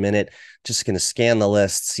here in a minute. Just going to scan the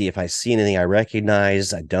list, see if I see anything I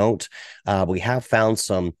recognize. I don't. We have found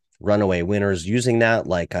some runaway winners using that,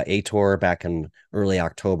 like Ator back in early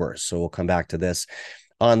October. So we'll come back to this.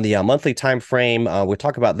 On the monthly time frame, we'll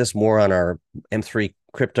talk about this more on our M3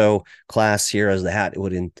 crypto class here, as the hat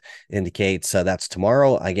would indicate. So that's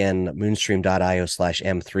tomorrow. Again,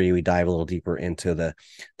 moonstream.io/M3. We dive a little deeper into the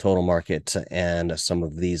total market and some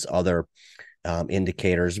of these other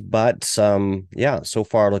indicators. But yeah, so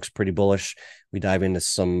far it looks pretty bullish. We dive into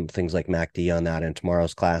some things like MACD on that in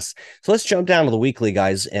tomorrow's class. So let's jump down to the weekly,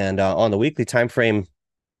 guys. And on the weekly time frame,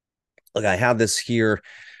 look, I have this here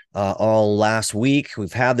all last week.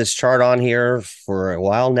 We've had this chart on here for a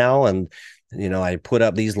while now, and I put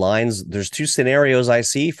up these lines. There's two scenarios I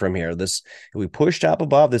see from here. We pushed up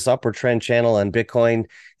above this upward trend channel on Bitcoin,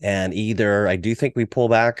 and either I do think we pull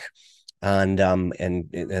back and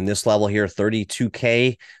this level here,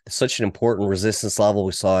 32K, such an important resistance level.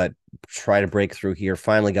 We saw it try to break through here,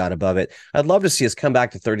 finally got above it. I'd love to see us come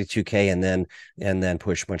back to 32K and then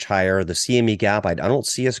push much higher. The CME gap, I don't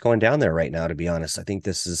see us going down there right now, to be honest. I think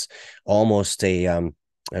this is almost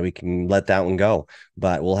we can let that one go,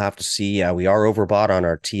 but we'll have to see. We are overbought on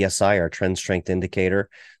our TSI, our trend strength indicator.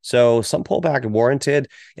 So some pullback warranted,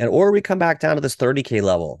 or we come back down to this 30K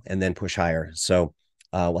level and then push higher. So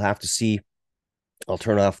we'll have to see. I'll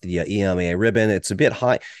turn off the EMA ribbon. It's a bit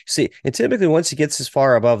high. See, and typically once it gets this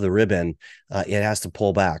far above the ribbon, it has to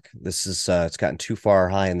pull back. This is it's gotten too far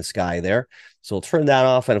high in the sky there. So we'll turn that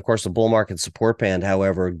off. And of course, the bull market support band,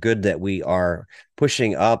 however, good that we are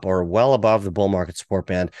pushing up or well above the bull market support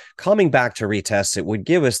band, coming back to retest it would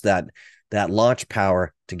give us that launch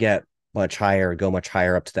power to get much higher, go much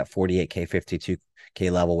higher up to that 48K,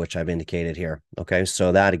 52K level, which I've indicated here. Okay,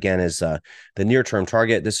 so that again is the near-term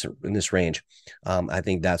target in this range. I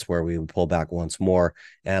think that's where we would pull back once more.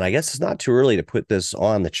 And I guess it's not too early to put this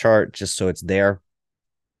on the chart just so it's there.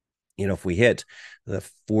 If we hit the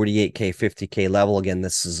 48K, 50K level, again,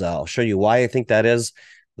 this is, I'll show you why I think that is.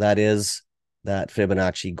 That is that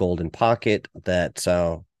Fibonacci golden pocket that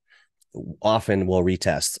often will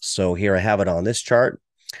retest. So here I have it on this chart.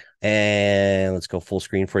 And let's go full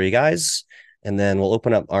screen for you guys. And then we'll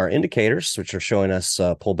open up our indicators, which are showing us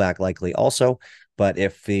pullback likely also. But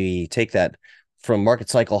if we take that from market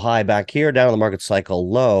cycle high back here down to the market cycle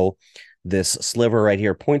low, this sliver right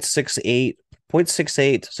here, 618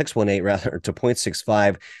 rather, to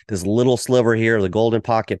 0.65, this little sliver here, the golden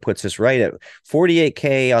pocket, puts us right at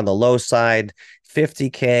 48K on the low side,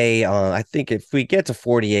 50K. I think if we get to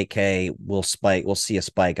 48K, we'll see a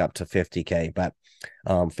spike up to 50K. But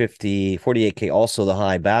 48K also the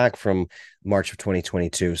high back from March of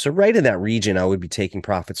 2022. So right in that region, I would be taking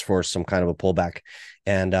profits for some kind of a pullback.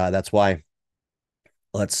 And that's why.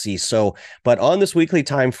 Let's see. So, but on this weekly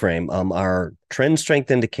time frame, our trend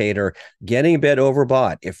strength indicator getting a bit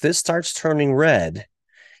overbought. If this starts turning red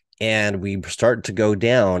and we start to go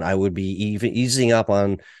down, I would be even easing up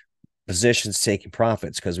on positions taking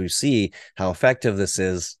profits, because we see how effective this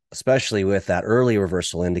is, especially with that early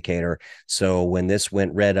reversal indicator. So when this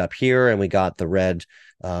went red up here and we got the red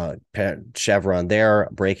chevron there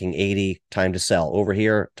breaking 80, time to sell. Over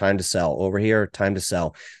here, time to sell. Over here, time to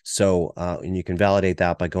sell. So and you can validate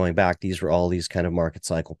that by going back. These were all these kind of market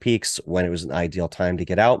cycle peaks when it was an ideal time to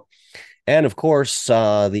get out. And of course,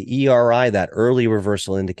 the ERI, that early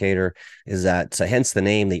reversal indicator, is that, hence the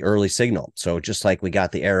name, the early signal. So just like we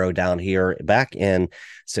got the arrow down here back in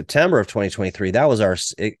September of 2023, that was our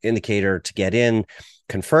indicator to get in,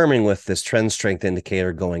 confirming with this trend strength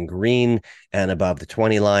indicator going green and above the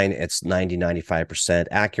 20 line. It's 95%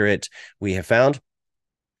 accurate, we have found,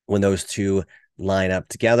 when those two line up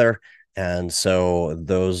together. And so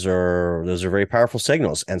those are very powerful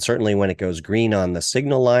signals. And certainly when it goes green on the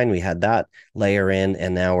signal line, we had that layer in,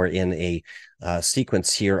 and now we're in a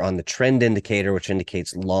sequence here on the trend indicator, which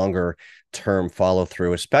indicates longer term follow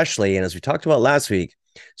through, especially, and as we talked about last week,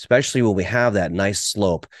 especially when we have that nice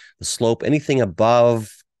slope. The slope, anything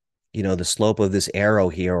above, the slope of this arrow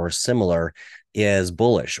here or similar, is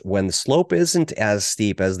bullish. When the slope isn't as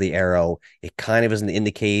steep as the arrow, it kind of is an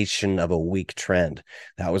indication of a weak trend.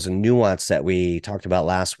 That was a nuance that we talked about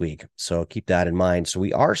last week. So keep that in mind. So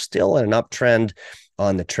we are still in an uptrend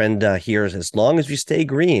on the trend here. As long as we stay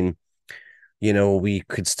green, we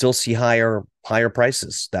could still see higher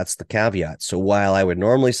prices. That's the caveat. So while I would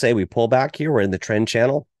normally say we pull back here, we're in the trend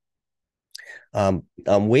channel. I'm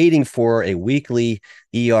waiting for a weekly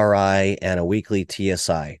ERI and a weekly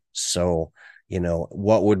TSI. So,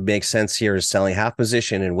 what would make sense here is selling half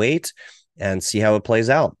position and wait and see how it plays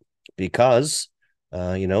out. Because,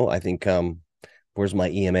 I think, where's my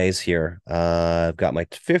EMAs here? I've got my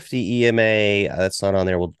 50 EMA. That's not on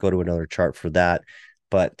there. We'll go to another chart for that.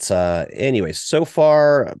 But anyway, so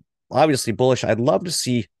far, obviously bullish. I'd love to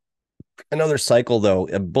see another cycle, though,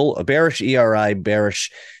 a bearish ERI, bearish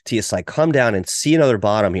TSI, come down and see another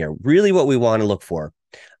bottom here. Really what we want to look for,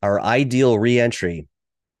 our ideal reentry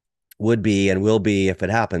would be and will be, if it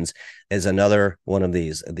happens, is another one of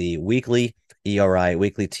these, the weekly ERI,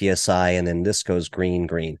 weekly TSI, and then this goes green,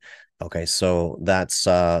 green. Okay, so that's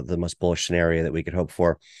the most bullish scenario that we could hope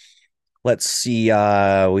for. Let's see.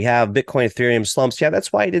 We have Bitcoin, Ethereum slumps. Yeah,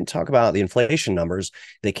 that's why I didn't talk about the inflation numbers.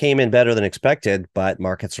 They came in better than expected, but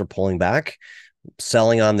markets are pulling back,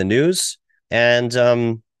 selling on the news, and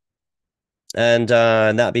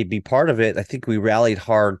that may be part of it. I think we rallied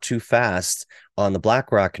hard too fast on the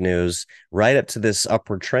BlackRock news, right up to this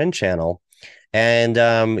upward trend channel, and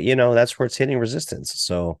that's where it's hitting resistance.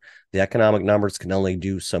 So the economic numbers can only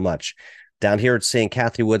do so much. Down here, it's saying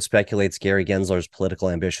Cathie Wood speculates Gary Gensler's political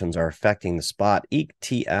ambitions are affecting the spot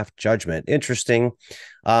ETF judgment. Interesting.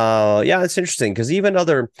 Yeah, it's interesting because even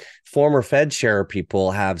other former Fed chair people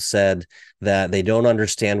have said that they don't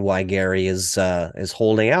understand why Gary is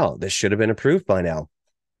holding out. This should have been approved by now.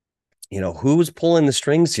 Who's pulling the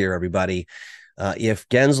strings here, everybody? If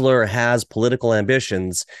Gensler has political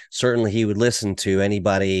ambitions, certainly he would listen to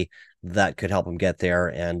anybody that could help him get there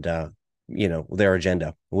and their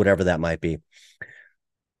agenda, whatever that might be.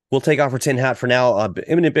 We'll take off our tin hat for now.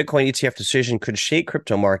 Imminent Bitcoin ETF decision could shake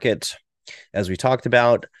crypto market, as we talked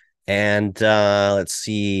about. And let's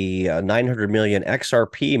see, 900 million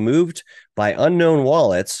XRP moved by unknown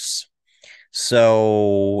wallets.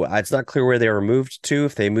 So it's not clear where they were moved to.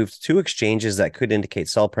 If they moved to exchanges, that could indicate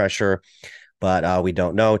sell pressure, but we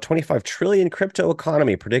don't know. 25 trillion crypto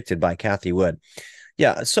economy predicted by Cathie Wood.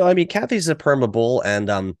 Yeah, so I mean, Cathie's a perma bull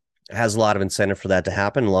and has a lot of incentive for that to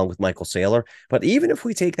happen, along with Michael Saylor. But even if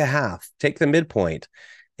we take the midpoint,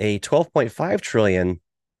 a 12.5 trillion,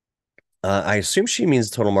 I assume she means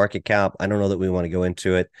total market cap. I don't know that we want to go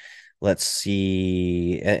into it. Let's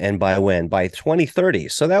see. And by when? By 2030.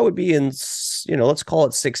 So that would be in, let's call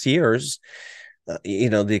it 6 years.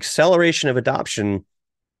 The acceleration of adoption,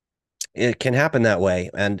 it can happen that way.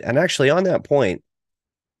 And actually on that point,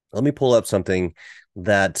 let me pull up something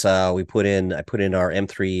that I put in our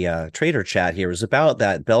M3 trader chat here. It was about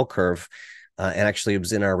that bell curve. And actually it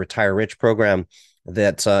was in our Retire Rich program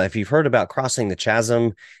that if you've heard about Crossing the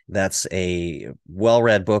Chasm, that's a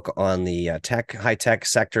well-read book on the high-tech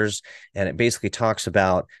sectors. And it basically talks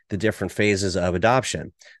about the different phases of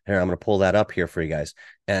adoption. Here, I'm going to pull that up here for you guys.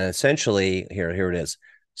 And essentially, here it is.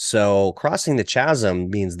 So crossing the chasm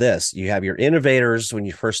means this. You have your innovators when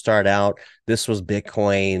you first start out. This was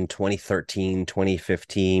Bitcoin 2013,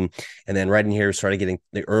 2015. And then right in here, we started getting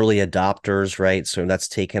the early adopters, right? So that's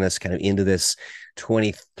taken us kind of into this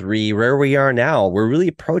 23, where we are now. We're really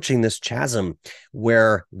approaching this chasm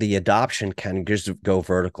where the adoption can just go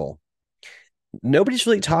vertical. Nobody's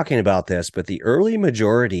really talking about this, but the early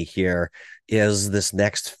majority here is this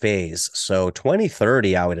next phase. So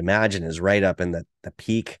 2030, I would imagine, is right up in the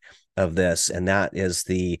peak of this. And that is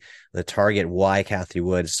the target why Cathie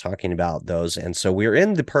Wood is talking about those. And so we're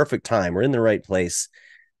in the perfect time. We're in the right place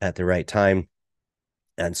at the right time.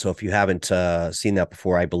 And so if you haven't seen that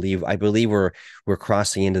before, I believe we're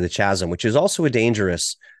crossing into the chasm, which is also a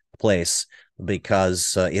dangerous place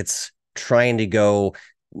because it's trying to go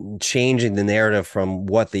changing the narrative from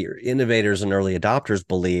what the innovators and early adopters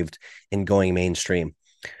believed in going mainstream.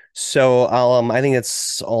 So I think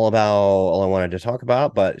that's all I wanted to talk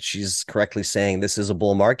about, but she's correctly saying this is a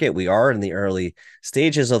bull market. We are in the early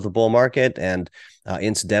stages of the bull market. And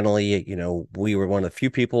incidentally, we were one of the few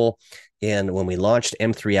people when we launched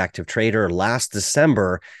M3 Active Trader last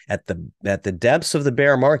December at the depths of the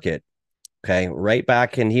bear market. Okay. Right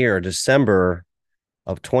back in here, December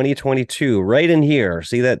of 2022, right in here.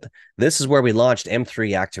 See that this is where we launched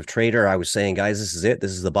M3 Active Trader. I was saying, guys, this is it. This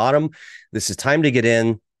is the bottom. This is time to get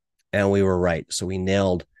in. And we were right. So we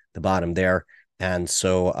nailed the bottom there. And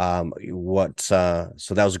so so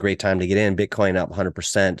that was a great time to get in. Bitcoin up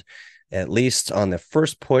 100%. at least on the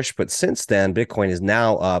first push. But since then, Bitcoin is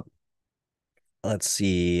now up. Let's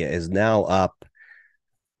see, is now up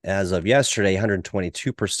as of yesterday,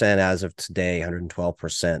 122%. As of today,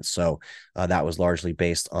 112%. So that was largely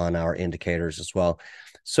based on our indicators as well.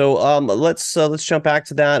 So let's jump back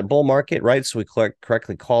to that bull market, right? So we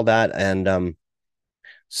correctly called that, and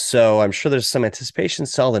so I'm sure there's some anticipation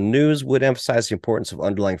sell. The news would emphasize the importance of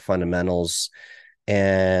underlying fundamentals.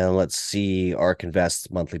 And let's see, ARK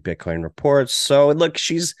Invest monthly Bitcoin reports. So look,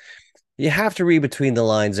 you have to read between the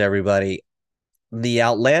lines, everybody. The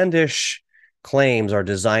outlandish claims are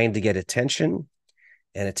designed to get attention,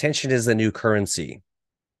 and attention is the new currency.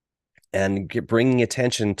 And bringing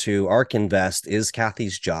attention to ARK Invest is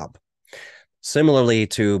Kathy's job. Similarly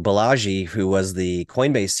to Balaji, who was the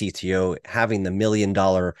Coinbase CTO, having the $1 million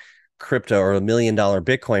crypto or $1 million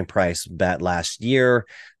Bitcoin price bet last year,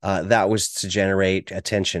 that was to generate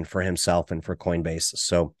attention for himself and for Coinbase.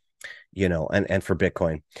 So, and for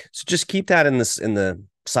Bitcoin. So just keep that in the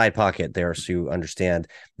side pocket there, so you understand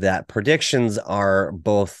that predictions are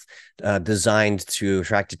both designed to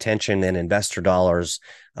attract attention and investor dollars,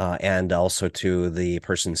 and also to the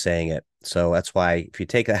person saying it. So that's why if you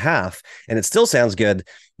take a half and it still sounds good,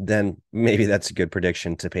 then maybe that's a good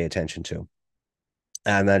prediction to pay attention to.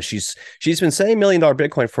 And then she's been saying $1 million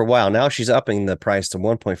Bitcoin for a while. Now she's upping the price to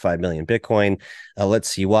 1.5 million Bitcoin. Let's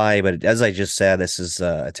see why. But as I just said, this is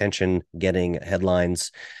attention getting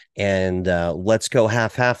headlines. And let's go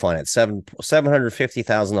half on it.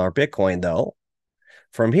 $750,000 Bitcoin, though,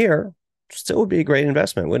 from here, still would be a great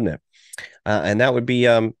investment, wouldn't it? And that would be,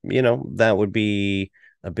 that would be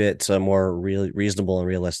a bit more reasonable and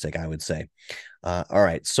realistic, I would say. All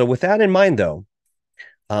right. So with that in mind, though,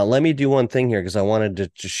 let me do one thing here, because I wanted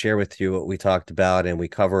to just share with you what we talked about and we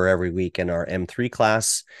cover every week in our M3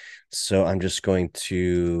 class. So I'm just going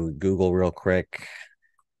to Google real quick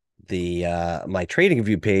my trading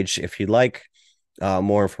view page if you'd like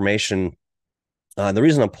more information. The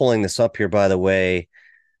reason I'm pulling this up here, by the way,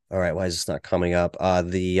 all right, why is this not coming up?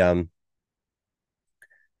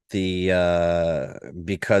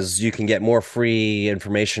 Because you can get more free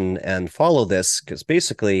information and follow this, because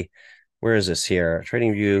basically, where is this here?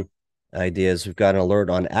 Trading view ideas. We've got an alert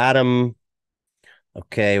on Atom.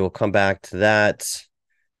 Okay, we'll come back to that.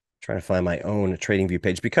 Trying to find my own trading view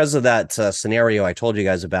page because of that scenario I told you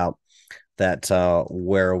guys about, that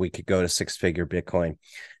where we could go to six-figure Bitcoin.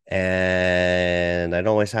 And I don't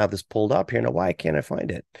always have this pulled up here. Now, why can't I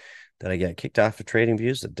find it? Did I get kicked off of trading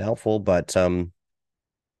views? Doubtful, but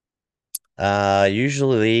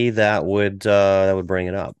usually that would bring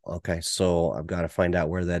it up. Okay, so I've got to find out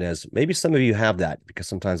where that is. Maybe some of you have that, because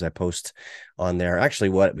sometimes I post on there. Actually,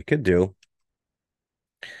 what we could do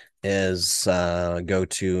is go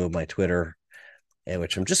to my Twitter,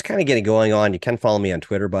 which I'm just kind of getting going on. You can follow me on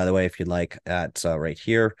Twitter, by the way, if you'd like, at right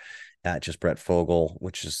here at just Brett Fogel,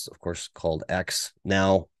 which is of course called X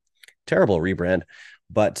now. Terrible rebrand,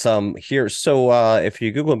 but here. So if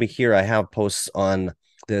you Google me here, I have posts on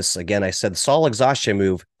this. Again, I said Sol exhaustion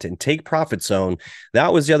move to take profit zone.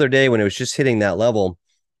 That was the other day when it was just hitting that level,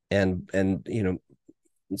 and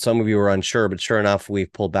some of you were unsure, but sure enough,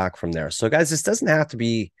 we've pulled back from there. So guys, this doesn't have to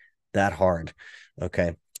be that hard.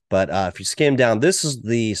 Okay. But if you skim down, this is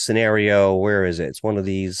the scenario. Where is it? It's one of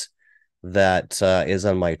these that is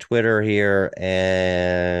on my Twitter here.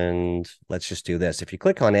 And let's just do this. If you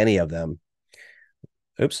click on any of them,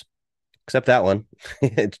 oops, except that one,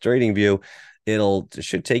 it's Trading View. It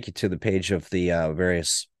should take you to the page of the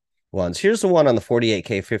various ones. Here's the one on the 48K,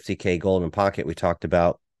 50K golden pocket we talked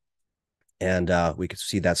about. And we could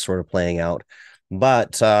see that sort of playing out.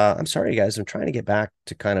 But I'm sorry, guys, I'm trying to get back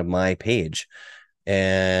to kind of my page,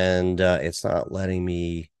 and it's not letting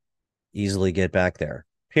me easily get back there.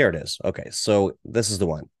 Here it is. Okay, so this is the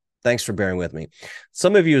one. Thanks for bearing with me.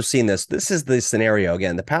 Some of you have seen this. This is the scenario.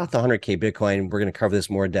 Again, the path to 100K Bitcoin. We're going to cover this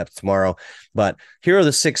more in depth tomorrow. But here are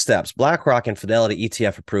the 6 steps. BlackRock and Fidelity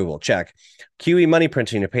ETF approval. Check. QE money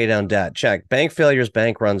printing to pay down debt. Check. Bank failures,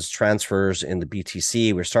 bank runs, transfers in the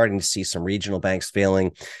BTC. We're starting to see some regional banks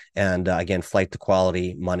failing. And again, flight to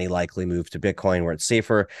quality, money likely move to Bitcoin where it's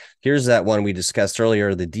safer. Here's that one we discussed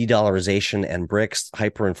earlier, the de-dollarization and BRICS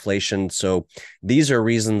hyperinflation. So these are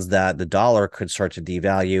reasons that the dollar could start to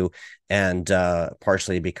devalue, and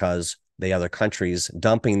partially because the other countries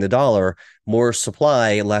dumping the dollar, more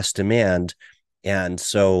supply, less demand. And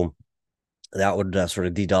so that would sort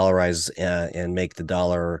of de-dollarize and make the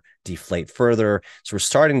dollar deflate further. So we're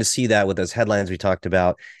starting to see that with those headlines we talked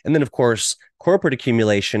about. And then, of course, corporate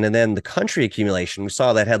accumulation and then the country accumulation. We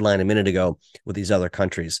saw that headline a minute ago with these other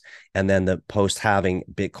countries. And then the post-halving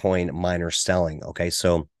Bitcoin miners selling. Okay,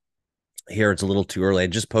 so here. It's a little too early. I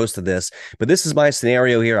just posted this, but this is my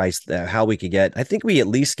scenario here. How we could get, I think we at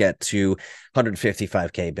least get to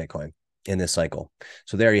 155K Bitcoin in this cycle.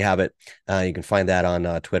 So there you have it. You can find that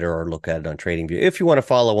on Twitter or look at it on TradingView if you want to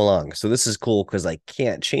follow along. So this is cool because I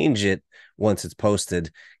can't change it once it's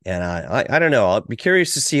posted. And I don't know. I'll be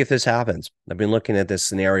curious to see if this happens. I've been looking at this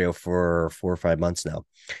scenario for 4 or 5 months now.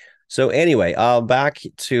 So anyway, back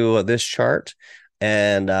to this chart,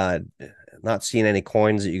 and not seeing any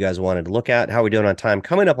coins that you guys wanted to look at. How are we doing on time?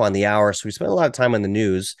 Coming up on the hour. So we spent a lot of time on the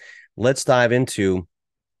news. Let's dive into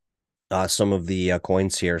some of the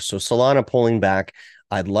coins here. So Solana pulling back.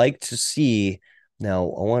 I'd like to see, now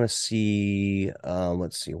I want to see,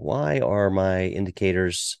 let's see, why are my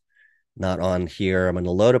indicators not on here? I'm going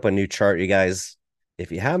to load up a new chart, you guys.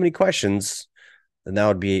 If you have any questions, then that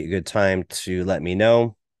would be a good time to let me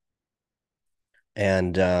know.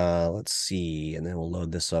 And let's see, and then we'll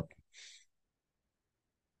load this up.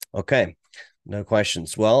 Okay, no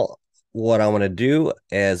questions. Well, what I want to do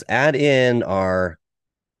is add in our,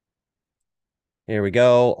 here we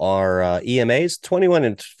go, our EMAs, 21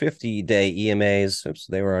 and 50-day EMAs. Oops,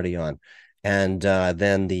 they were already on. And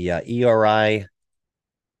then the ERI.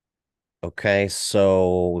 Okay,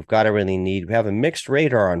 so we've got everything we need. We have a mixed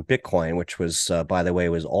radar on Bitcoin, which was, by the way,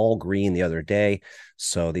 was all green the other day.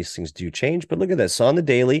 So these things do change. But look at this on the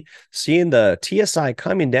daily, seeing the TSI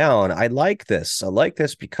coming down. I like this. I like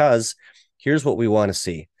this because here's what we want to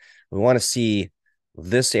see. We want to see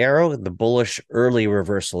this arrow, the bullish early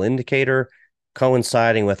reversal indicator,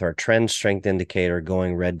 coinciding with our trend strength indicator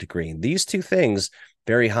going red to green. These two things,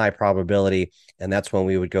 very high probability. And that's when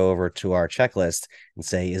we would go over to our checklist and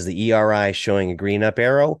say, is the ERI showing a green up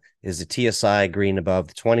arrow? Is the TSI green above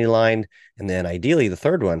the 20 line? And then ideally, the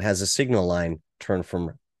third one has a signal line turn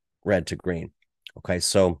from red to green. Okay,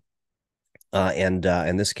 so in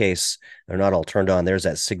this case, they're not all turned on. There's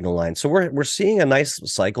that signal line. So we're seeing a nice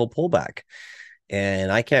cycle pullback.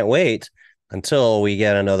 And I can't wait until we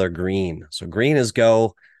get another green. So green is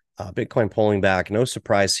go. Bitcoin pulling back. No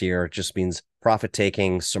surprise here. It just means profit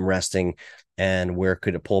taking, some resting. And where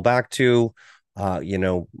could it pull back to? Down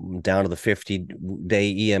to the 50-day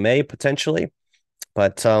EMA potentially.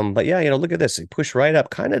 But yeah, look at this. It pushed right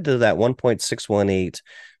up kind of to that 1.618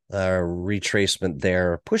 retracement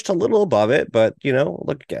there. Pushed a little above it, but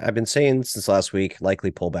look, I've been saying since last week,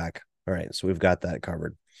 likely pullback. All right, so we've got that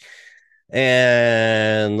covered.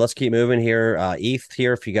 And let's keep moving here. ETH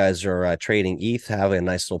here, if you guys are trading ETH, have a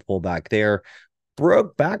nice little pullback there.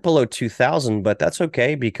 Broke back below 2,000, but that's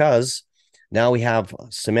okay because now we have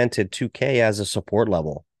cemented 2K as a support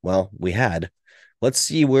level. Well, we had. Let's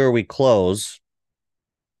see where we close.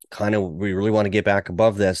 We really want to get back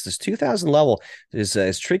above this. This 2,000 level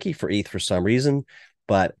is tricky for ETH for some reason,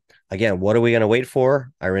 but again, what are we going to wait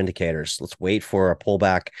for? Our indicators. Let's wait for a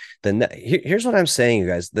pullback. Here's what I'm saying, you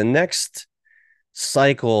guys. The next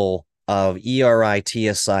cycle of ERI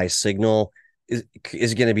TSI signal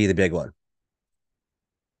is going to be the big one.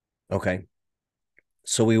 Okay.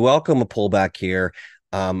 So we welcome a pullback here.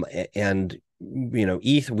 And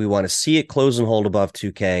ETH, we want to see it close and hold above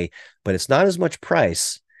 2K, but it's not as much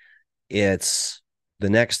price. It's the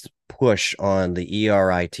next push on the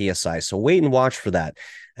ERI TSI. So wait and watch for that.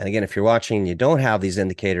 And again, if you're watching and you don't have these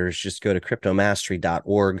indicators, just go to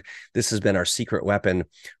cryptomastery.org. This has been our secret weapon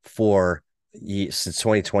since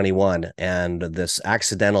 2021. And this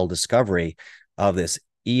accidental discovery of this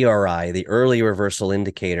ERI, the early reversal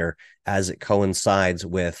indicator, as it coincides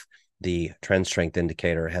with the trend strength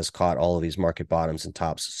indicator, has caught all of these market bottoms and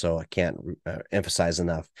tops. So I can't emphasize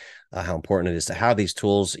enough how important it is to have these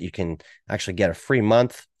tools. You can actually get a free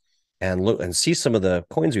month and look and see some of the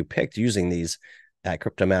coins we picked using these at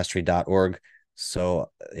cryptomastery.org. So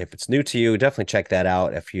if it's new to you, definitely check that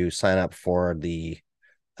out. If you sign up for the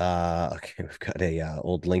okay, we've got a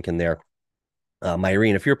old link in there.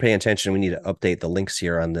 Myrene, if you're paying attention, we need to update the links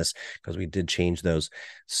here on this because we did change those.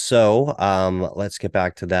 So let's get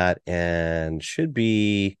back to that, and should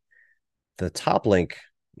be the top link.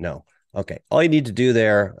 No. Okay. All you need to do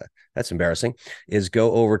there, that's embarrassing, is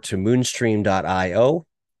go over to moonstream.io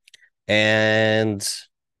and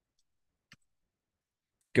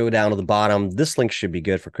go down to the bottom. This link should be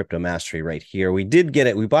good for Crypto Mastery right here. We did get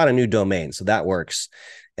it. We bought a new domain, so that works.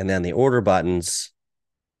 And then the order buttons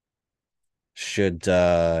should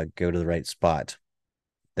go to the right spot.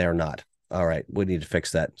 They're not. All right. We need to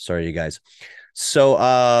fix that. Sorry, you guys. So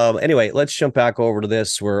anyway, let's jump back over to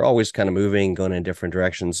this. We're always kind of moving, going in different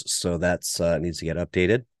directions. So that's needs to get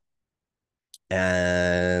updated.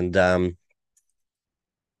 And got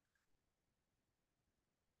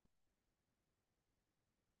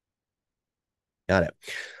it.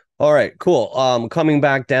 All right, cool. Coming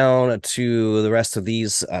back down to the rest of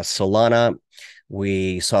these, Solana,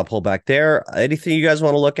 we saw a pullback there. Anything you guys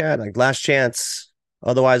want to look at? Like last chance.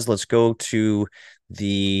 Otherwise, let's go to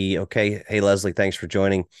the okay. Hey Leslie, thanks for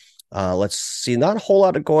joining. Let's see, not a whole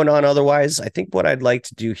lot of going on otherwise. I think what I'd like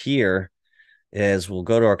to do here is we'll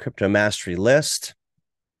go to our crypto mastery list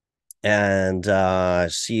and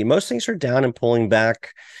see most things are down and pulling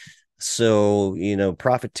back. So,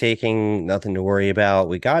 profit taking, nothing to worry about.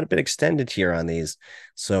 We got a bit extended here on these.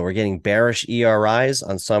 So we're getting bearish ERIs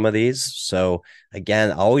on some of these. So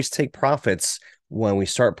again, always take profits when we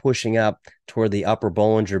start pushing up toward the upper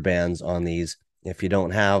Bollinger Bands on these. If you don't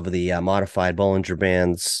have the modified Bollinger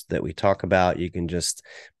Bands that we talk about, you can just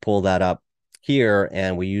pull that up here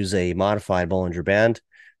and we use a modified Bollinger Band.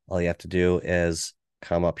 All you have to do is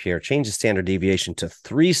come up here, change the standard deviation to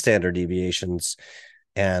 3 standard deviations,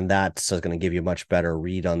 and that's going to give you a much better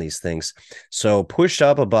read on these things. So push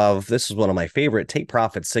up above. This is one of my favorite take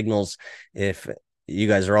profit signals. If you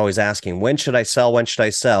guys are always asking, when should I sell? When should I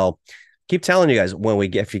sell? Keep telling you guys,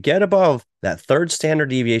 if you get above that 3rd standard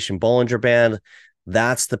deviation Bollinger Band,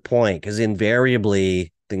 that's the point, because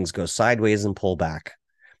invariably things go sideways and pull back.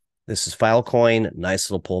 This is Filecoin,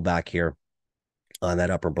 nice little pullback here on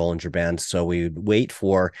that upper Bollinger Band. So we would wait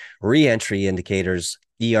for re-entry indicators,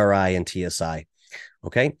 ERI and TSI.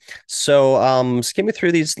 Okay, so skimming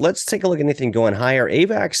through these, let's take a look at anything going higher.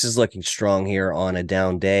 AVAX is looking strong here on a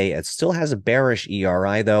down day. It still has a bearish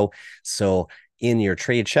ERI though. So in your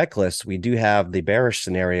trade checklist, we do have the bearish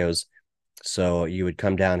scenarios. So you would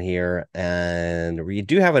come down here and we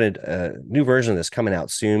do have a new version of this coming out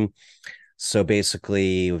soon. So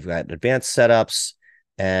basically we've got advanced setups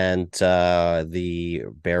and the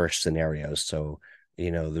bearish scenarios. So,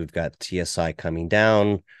 we've got TSI coming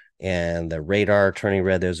down and the radar turning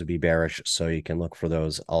red. Those would be bearish. So you can look for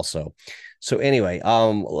those also. So anyway,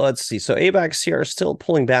 let's see. So AVAX here are still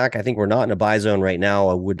pulling back. I think we're not in a buy zone right now.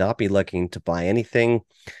 I would not be looking to buy anything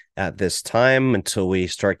at this time until we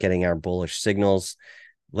start getting our bullish signals.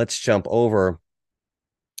 Let's jump over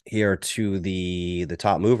here to the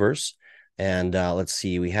top movers. And let's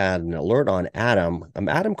see, we had an alert on Atom.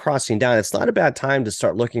 Atom crossing down. It's not a bad time to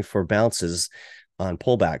start looking for bounces on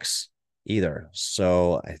pullbacks either.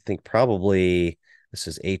 So I think probably this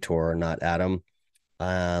is Ator, not Atom.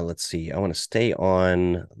 Let's see. I want to stay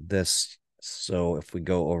on this. So if we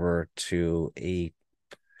go over to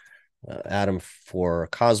Atom for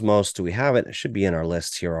Cosmos, do we have it? It should be in our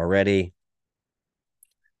list here already.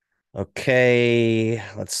 Okay,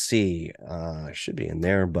 let's see. Should be in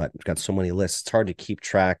there, but we've got so many lists. It's hard to keep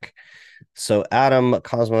track. So Atom,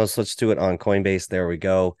 Cosmos, let's do it on Coinbase. There we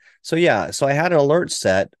go. So yeah, so I had an alert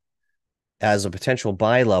set as a potential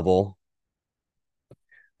buy level.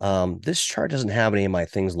 This chart doesn't have any of my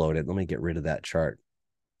things loaded. Let me get rid of that chart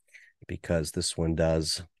because this one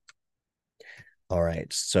does. All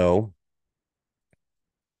right, so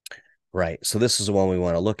this is the one we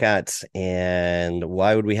want to look at. And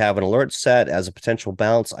why would we have an alert set as a potential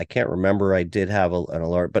bounce? I can't remember. I did have an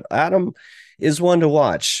alert, but Atom is one to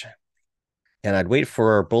watch. And I'd wait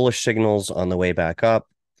for our bullish signals on the way back up.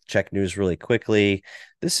 Check news really quickly.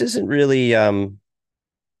 This isn't really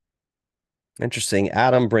interesting.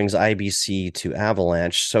 Atom brings IBC to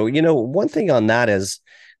Avalanche. So, one thing on that is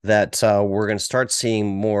that we're going to start seeing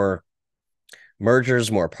more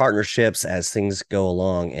mergers, more partnerships as things go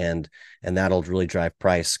along, and that'll really drive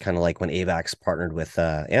price, kind of like when AVAX partnered with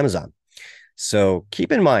Amazon. So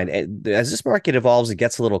keep in mind, as this market evolves, it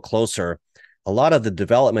gets a little closer. A lot of the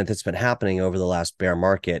development that's been happening over the last bear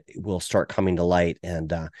market will start coming to light.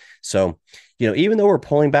 And so, even though we're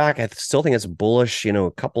pulling back, I still think it's bullish.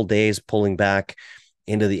 A couple days pulling back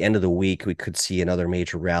into the end of the week, we could see another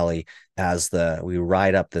major rally as we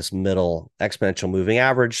ride up this middle exponential moving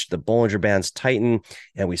average. The Bollinger Bands tighten,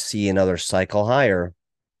 and we see another cycle higher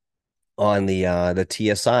on the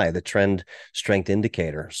TSI, the trend strength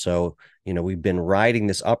indicator. So, we've been riding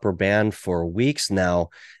this upper band for weeks now,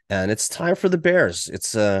 and it's time for the bears.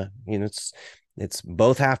 It's it's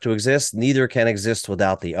both have to exist. Neither can exist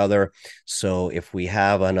without the other. So if we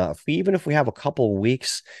have enough, even if we have a couple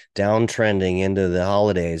weeks downtrending into the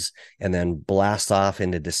holidays and then blast off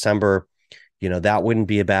into December, that wouldn't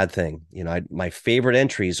be a bad thing. My favorite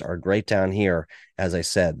entries are right down here. As I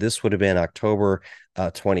said, this would have been October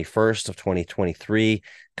 21st of 2023,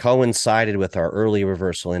 coincided with our early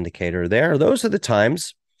reversal indicator there. Those are the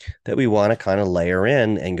times that we want to kind of layer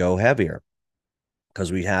in and go heavier,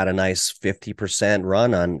 because we had a nice 50%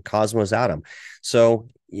 run on Cosmos Atom. So,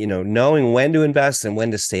 knowing when to invest and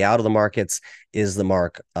when to stay out of the markets is the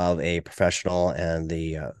mark of a professional and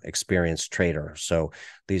the experienced trader. So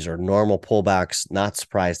these are normal pullbacks. Not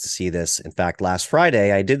surprised to see this. In fact, last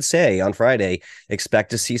Friday, I did say on Friday,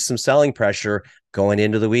 expect to see some selling pressure going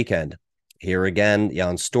into the weekend. Here again,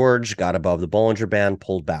 on storage, got above the Bollinger Band,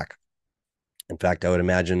 pulled back. In fact, I would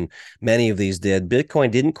imagine many of these did. Bitcoin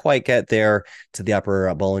didn't quite get there to the upper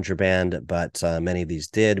Bollinger Band, but many of these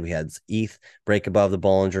did. We had ETH break above the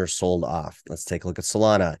Bollinger, sold off. Let's take a look at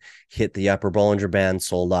Solana. Hit the upper Bollinger Band,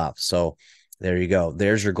 sold off. So there you go.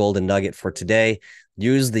 There's your golden nugget for today.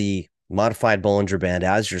 Use the modified Bollinger Band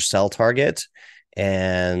as your sell target.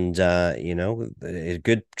 And, a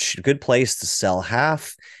good place to sell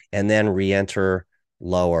half and then re-enter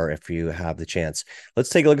lower if you have the chance. Let's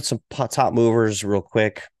take a look at some top movers real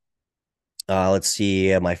quick. Let's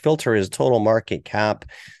see. My filter is total market cap,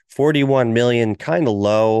 41 million, kind of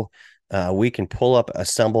low. We can pull up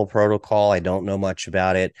Assemble Protocol. I don't know much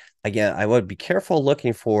about it. Again, I would be careful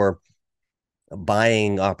looking for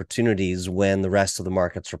buying opportunities when the rest of the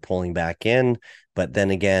markets are pulling back in. But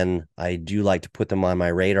then again, I do like to put them on my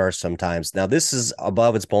radar sometimes. Now, this is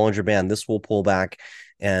above its Bollinger Band. This will pull back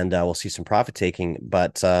and we'll see some profit taking.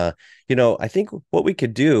 But, I think what we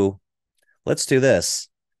could do, let's do this.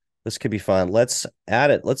 This could be fun. Let's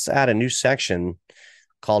add it. Let's add a new section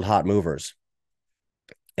called Hot Movers.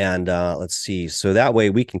 And let's see. So that way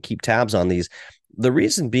we can keep tabs on these. The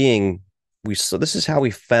reason being, this is how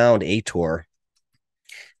we found Ator.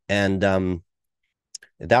 And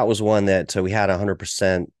that was one that we had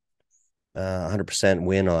 100%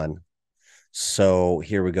 win on. So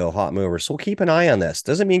here we go, hot mover. So we'll keep an eye on this.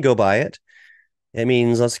 Doesn't mean go buy it. It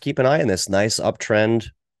means let's keep an eye on this. Nice uptrend.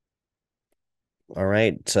 All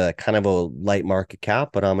right, kind of a light market cap,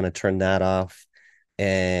 but I'm going to turn that off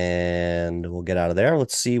and we'll get out of there.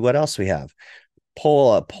 Let's see what else we have.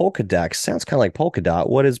 Polkadex sounds kind of like Polkadot.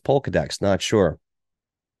 What is Polkadex? Not sure.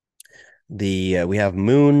 We have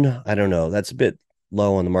Moon. I don't know. That's a bit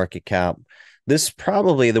low on the market cap. This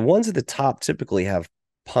probably, the ones at the top typically have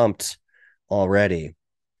pumped already,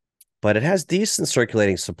 but it has decent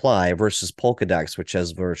circulating supply versus Polkadex, which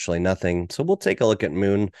has virtually nothing. So we'll take a look at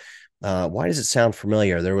Moon. Why does it sound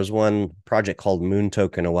familiar? There was one project called Moon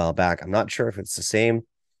Token a while back. I'm not sure if it's the same.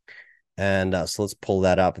 And so let's pull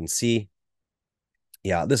that up and see.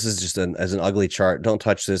 Yeah, this is just as an ugly chart. Don't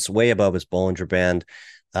touch this. Way above its Bollinger Band.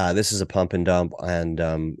 This is a pump and dump, and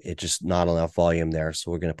it's just not enough volume there. So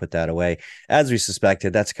we're going to put that away. As we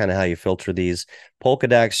suspected, that's kind of how you filter these.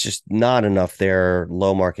 Polkadex, just not enough there.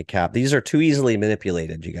 Low market cap. These are too easily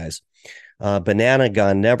manipulated, you guys. Banana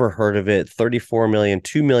Gun, never heard of it. 34 million,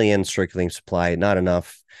 2 million circulating supply, not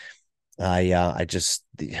enough. I just,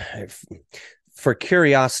 for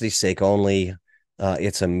curiosity's sake only,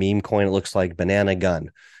 it's a meme coin. It looks like Banana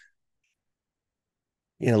Gun.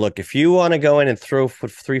 Look, if you want to go in and throw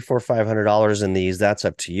 $300, $400, $500 in these, that's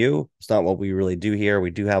up to you. It's not what we really do here.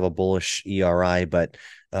 We do have a bullish ERI, but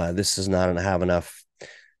this does not have enough.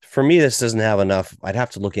 For me, this doesn't have enough. I'd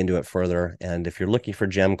have to look into it further. And if you're looking for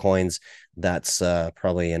gem coins, that's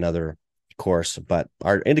probably another course. But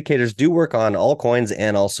our indicators do work on all coins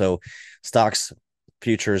and also stocks,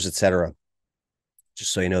 futures, etc.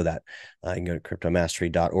 Just so you know that. You can go to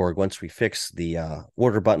cryptomastery.org once we fix the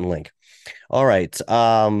order button link. All right.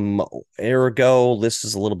 Here we go. This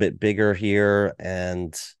is a little bit bigger here.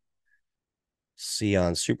 And see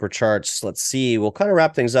on super charts. Let's see. We'll kind of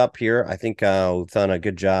wrap things up here. I think we've done a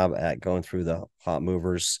good job at going through the hot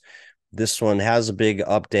movers. This one has a big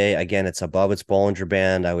up day. Again, it's above its Bollinger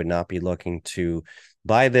Band. I would not be looking to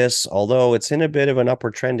buy this, although it's in a bit of an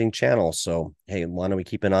upward trending channel. So, hey, why don't we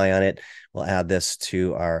keep an eye on it? We'll add this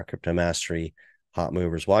to our Crypto Mastery Hot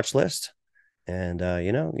Movers watch list. And,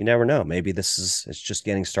 you never know. Maybe it's just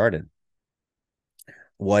getting started.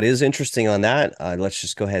 What is interesting on that, let's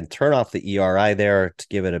just go ahead and turn off the ERI there to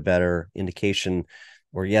give it a better indication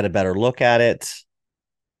or yet a better look at it.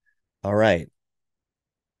 All right.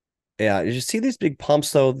 Yeah, you see these big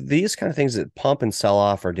pumps, though. These kind of things that pump and sell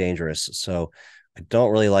off are dangerous. So I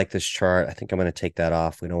don't really like this chart. I think I'm going to take that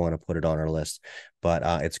off. We don't want to put it on our list, but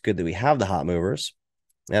it's good that we have the hot movers.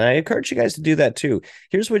 And I encourage you guys to do that too.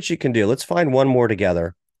 Here's what you can do. Let's find one more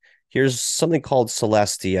together. Here's something called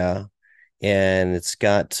Celestia, and it's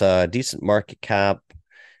got a decent market cap,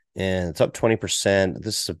 and it's up 20%.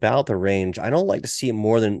 This is about the range. I don't like to see it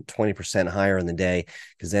more than 20% higher in the day,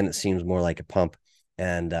 because then it seems more like a pump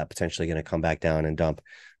and potentially going to come back down and dump.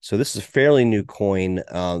 So this is a fairly new coin.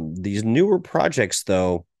 These newer projects,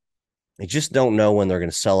 though, I just don't know when they're going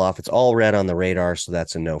to sell off. It's all red on the radar, so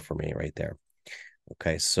that's a no for me right there.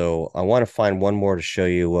 Okay, so I want to find one more to show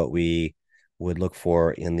you what we would look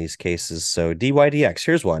for in these cases. So DYDX,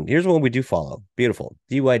 here's one. Here's one we do follow. Beautiful.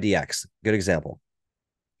 DYDX, good example.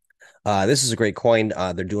 This is a great coin.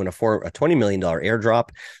 They're doing a $20 million airdrop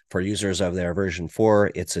for users of their version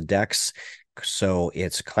 4. It's a DEX. So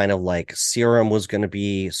it's kind of like Serum was going to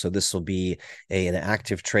be. So this will be an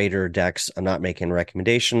active trader DEX. I'm not making a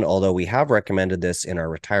recommendation, although we have recommended this in our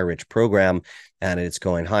Retire Rich program and it's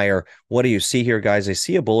going higher. What do you see here, guys? I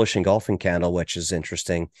see a bullish engulfing candle, which is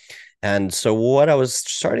interesting. And so what I was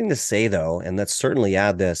starting to say, though, and let's certainly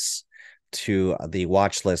add this to the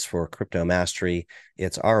watch list for Crypto Mastery.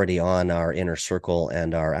 It's already on our inner circle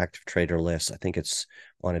and our active trader list. I think it's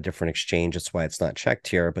on a different exchange. That's why it's not checked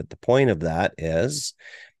here. But the point of that is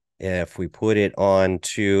if we put it on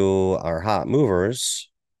to our hot movers,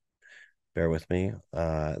 bear with me,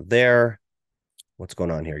 there. What's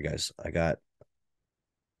going on here, guys? I got,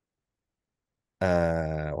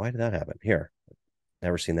 why did that happen? Here.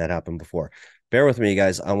 Never seen that happen before. Bear with me,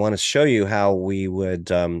 guys. I want to show you how we would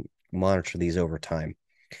monitor these over time.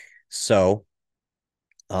 So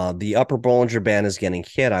the upper Bollinger Band is getting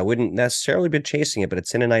hit. I wouldn't necessarily be chasing it, but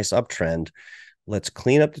it's in a nice uptrend. Let's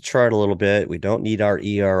clean up the chart a little bit. We don't need our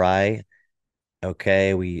ERI.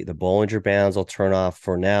 Okay, the Bollinger Bands will turn off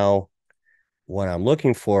for now. What I'm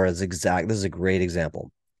looking for is this is a great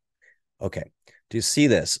example. Okay, do you see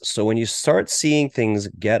this? So when you start seeing things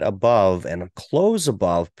get above and close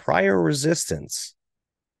above prior resistance,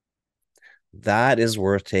 that is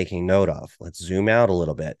worth taking note of. Let's zoom out a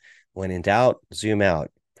little bit. When in doubt, zoom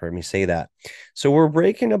out. Heard me say that. So we're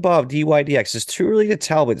breaking above DYDX. It's too early to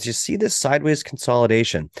tell, but you see this sideways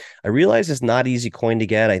consolidation. I realize it's not easy coin to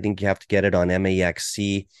get. I think you have to get it on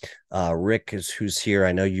MEXC. Rick who's here.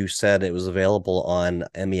 I know you said it was available on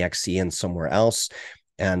MEXC and somewhere else.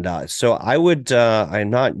 And so I would,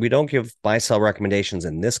 we don't give buy sell recommendations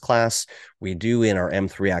in this class. We do in our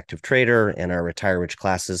M3 active trader and our retire rich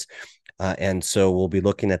classes. And so we'll be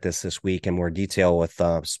looking at this week in more detail with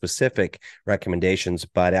specific recommendations.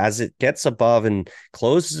 But as it gets above and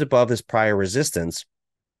closes above this prior resistance,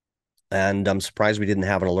 and I'm surprised we didn't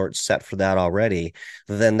have an alert set for that already,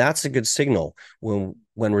 then that's a good signal. When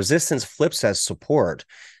resistance flips as support,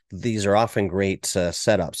 these are often great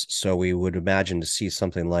setups. So we would imagine to see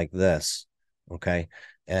something like this. Okay.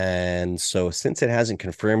 And so since it hasn't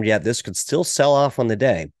confirmed yet, this could still sell off on the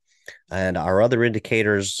day. And our other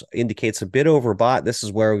indicators indicates a bit overbought. This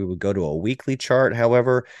is where we would go to a weekly chart,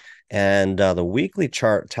 however, and the weekly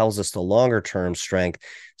chart tells us the longer term strength.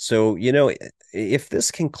 So, if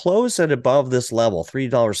this can close at above this level,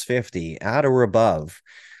 $3.50 at or above,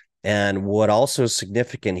 and what also is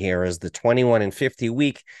significant here is the 21 and 50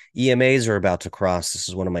 week EMAs are about to cross. This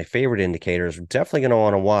is one of my favorite indicators. We're definitely going to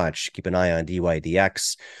want to watch, keep an eye on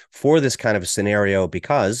DYDX for this kind of a scenario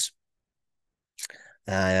because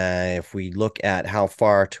if we look at how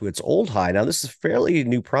far to its old high, now this is a fairly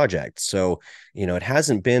new project. So, it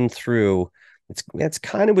hasn't been through, it's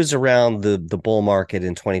kind of was around the bull market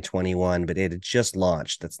in 2021, but it had just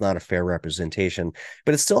launched. That's not a fair representation,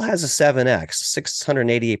 but it still has a 7x,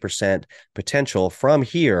 688% potential from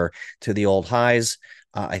here to the old highs.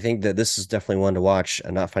 I think that this is definitely one to watch,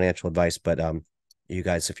 not financial advice, but you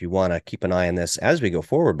guys, if you want to keep an eye on this as we go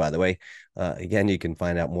forward, by the way, again, you can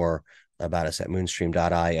find out more about us at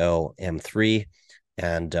moonstream.io M3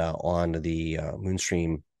 and on the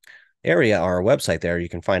Moonstream area, our website there, you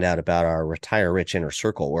can find out about our Retire Rich Inner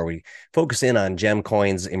Circle, where we focus in on gem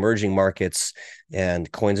coins, emerging markets,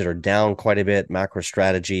 and coins that are down quite a bit, macro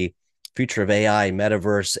strategy, future of AI,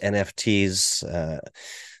 metaverse, NFTs,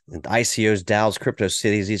 ICOs, DAOs, crypto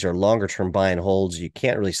cities. These are longer term buy and holds. You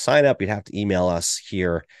can't really sign up. You'd have to email us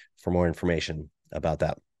here for more information about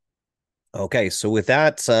that. Okay, so with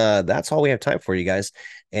that, that's all we have time for, you guys.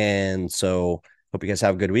 And so hope you guys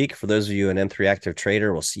have a good week. For those of you an M3 active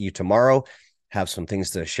trader, we'll see you tomorrow. Have some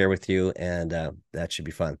things to share with you, and that should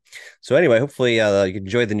be fun. So anyway, hopefully you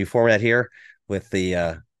enjoyed the new format here with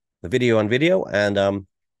the video on video. And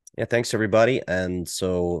yeah, thanks everybody. And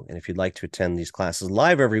if you'd like to attend these classes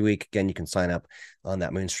live every week, again, you can sign up on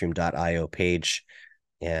that moonstream.io page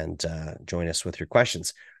and join us with your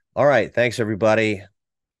questions. All right, thanks everybody.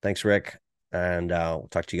 Thanks, Rick. And we'll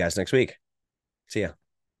talk to you guys next week. See ya.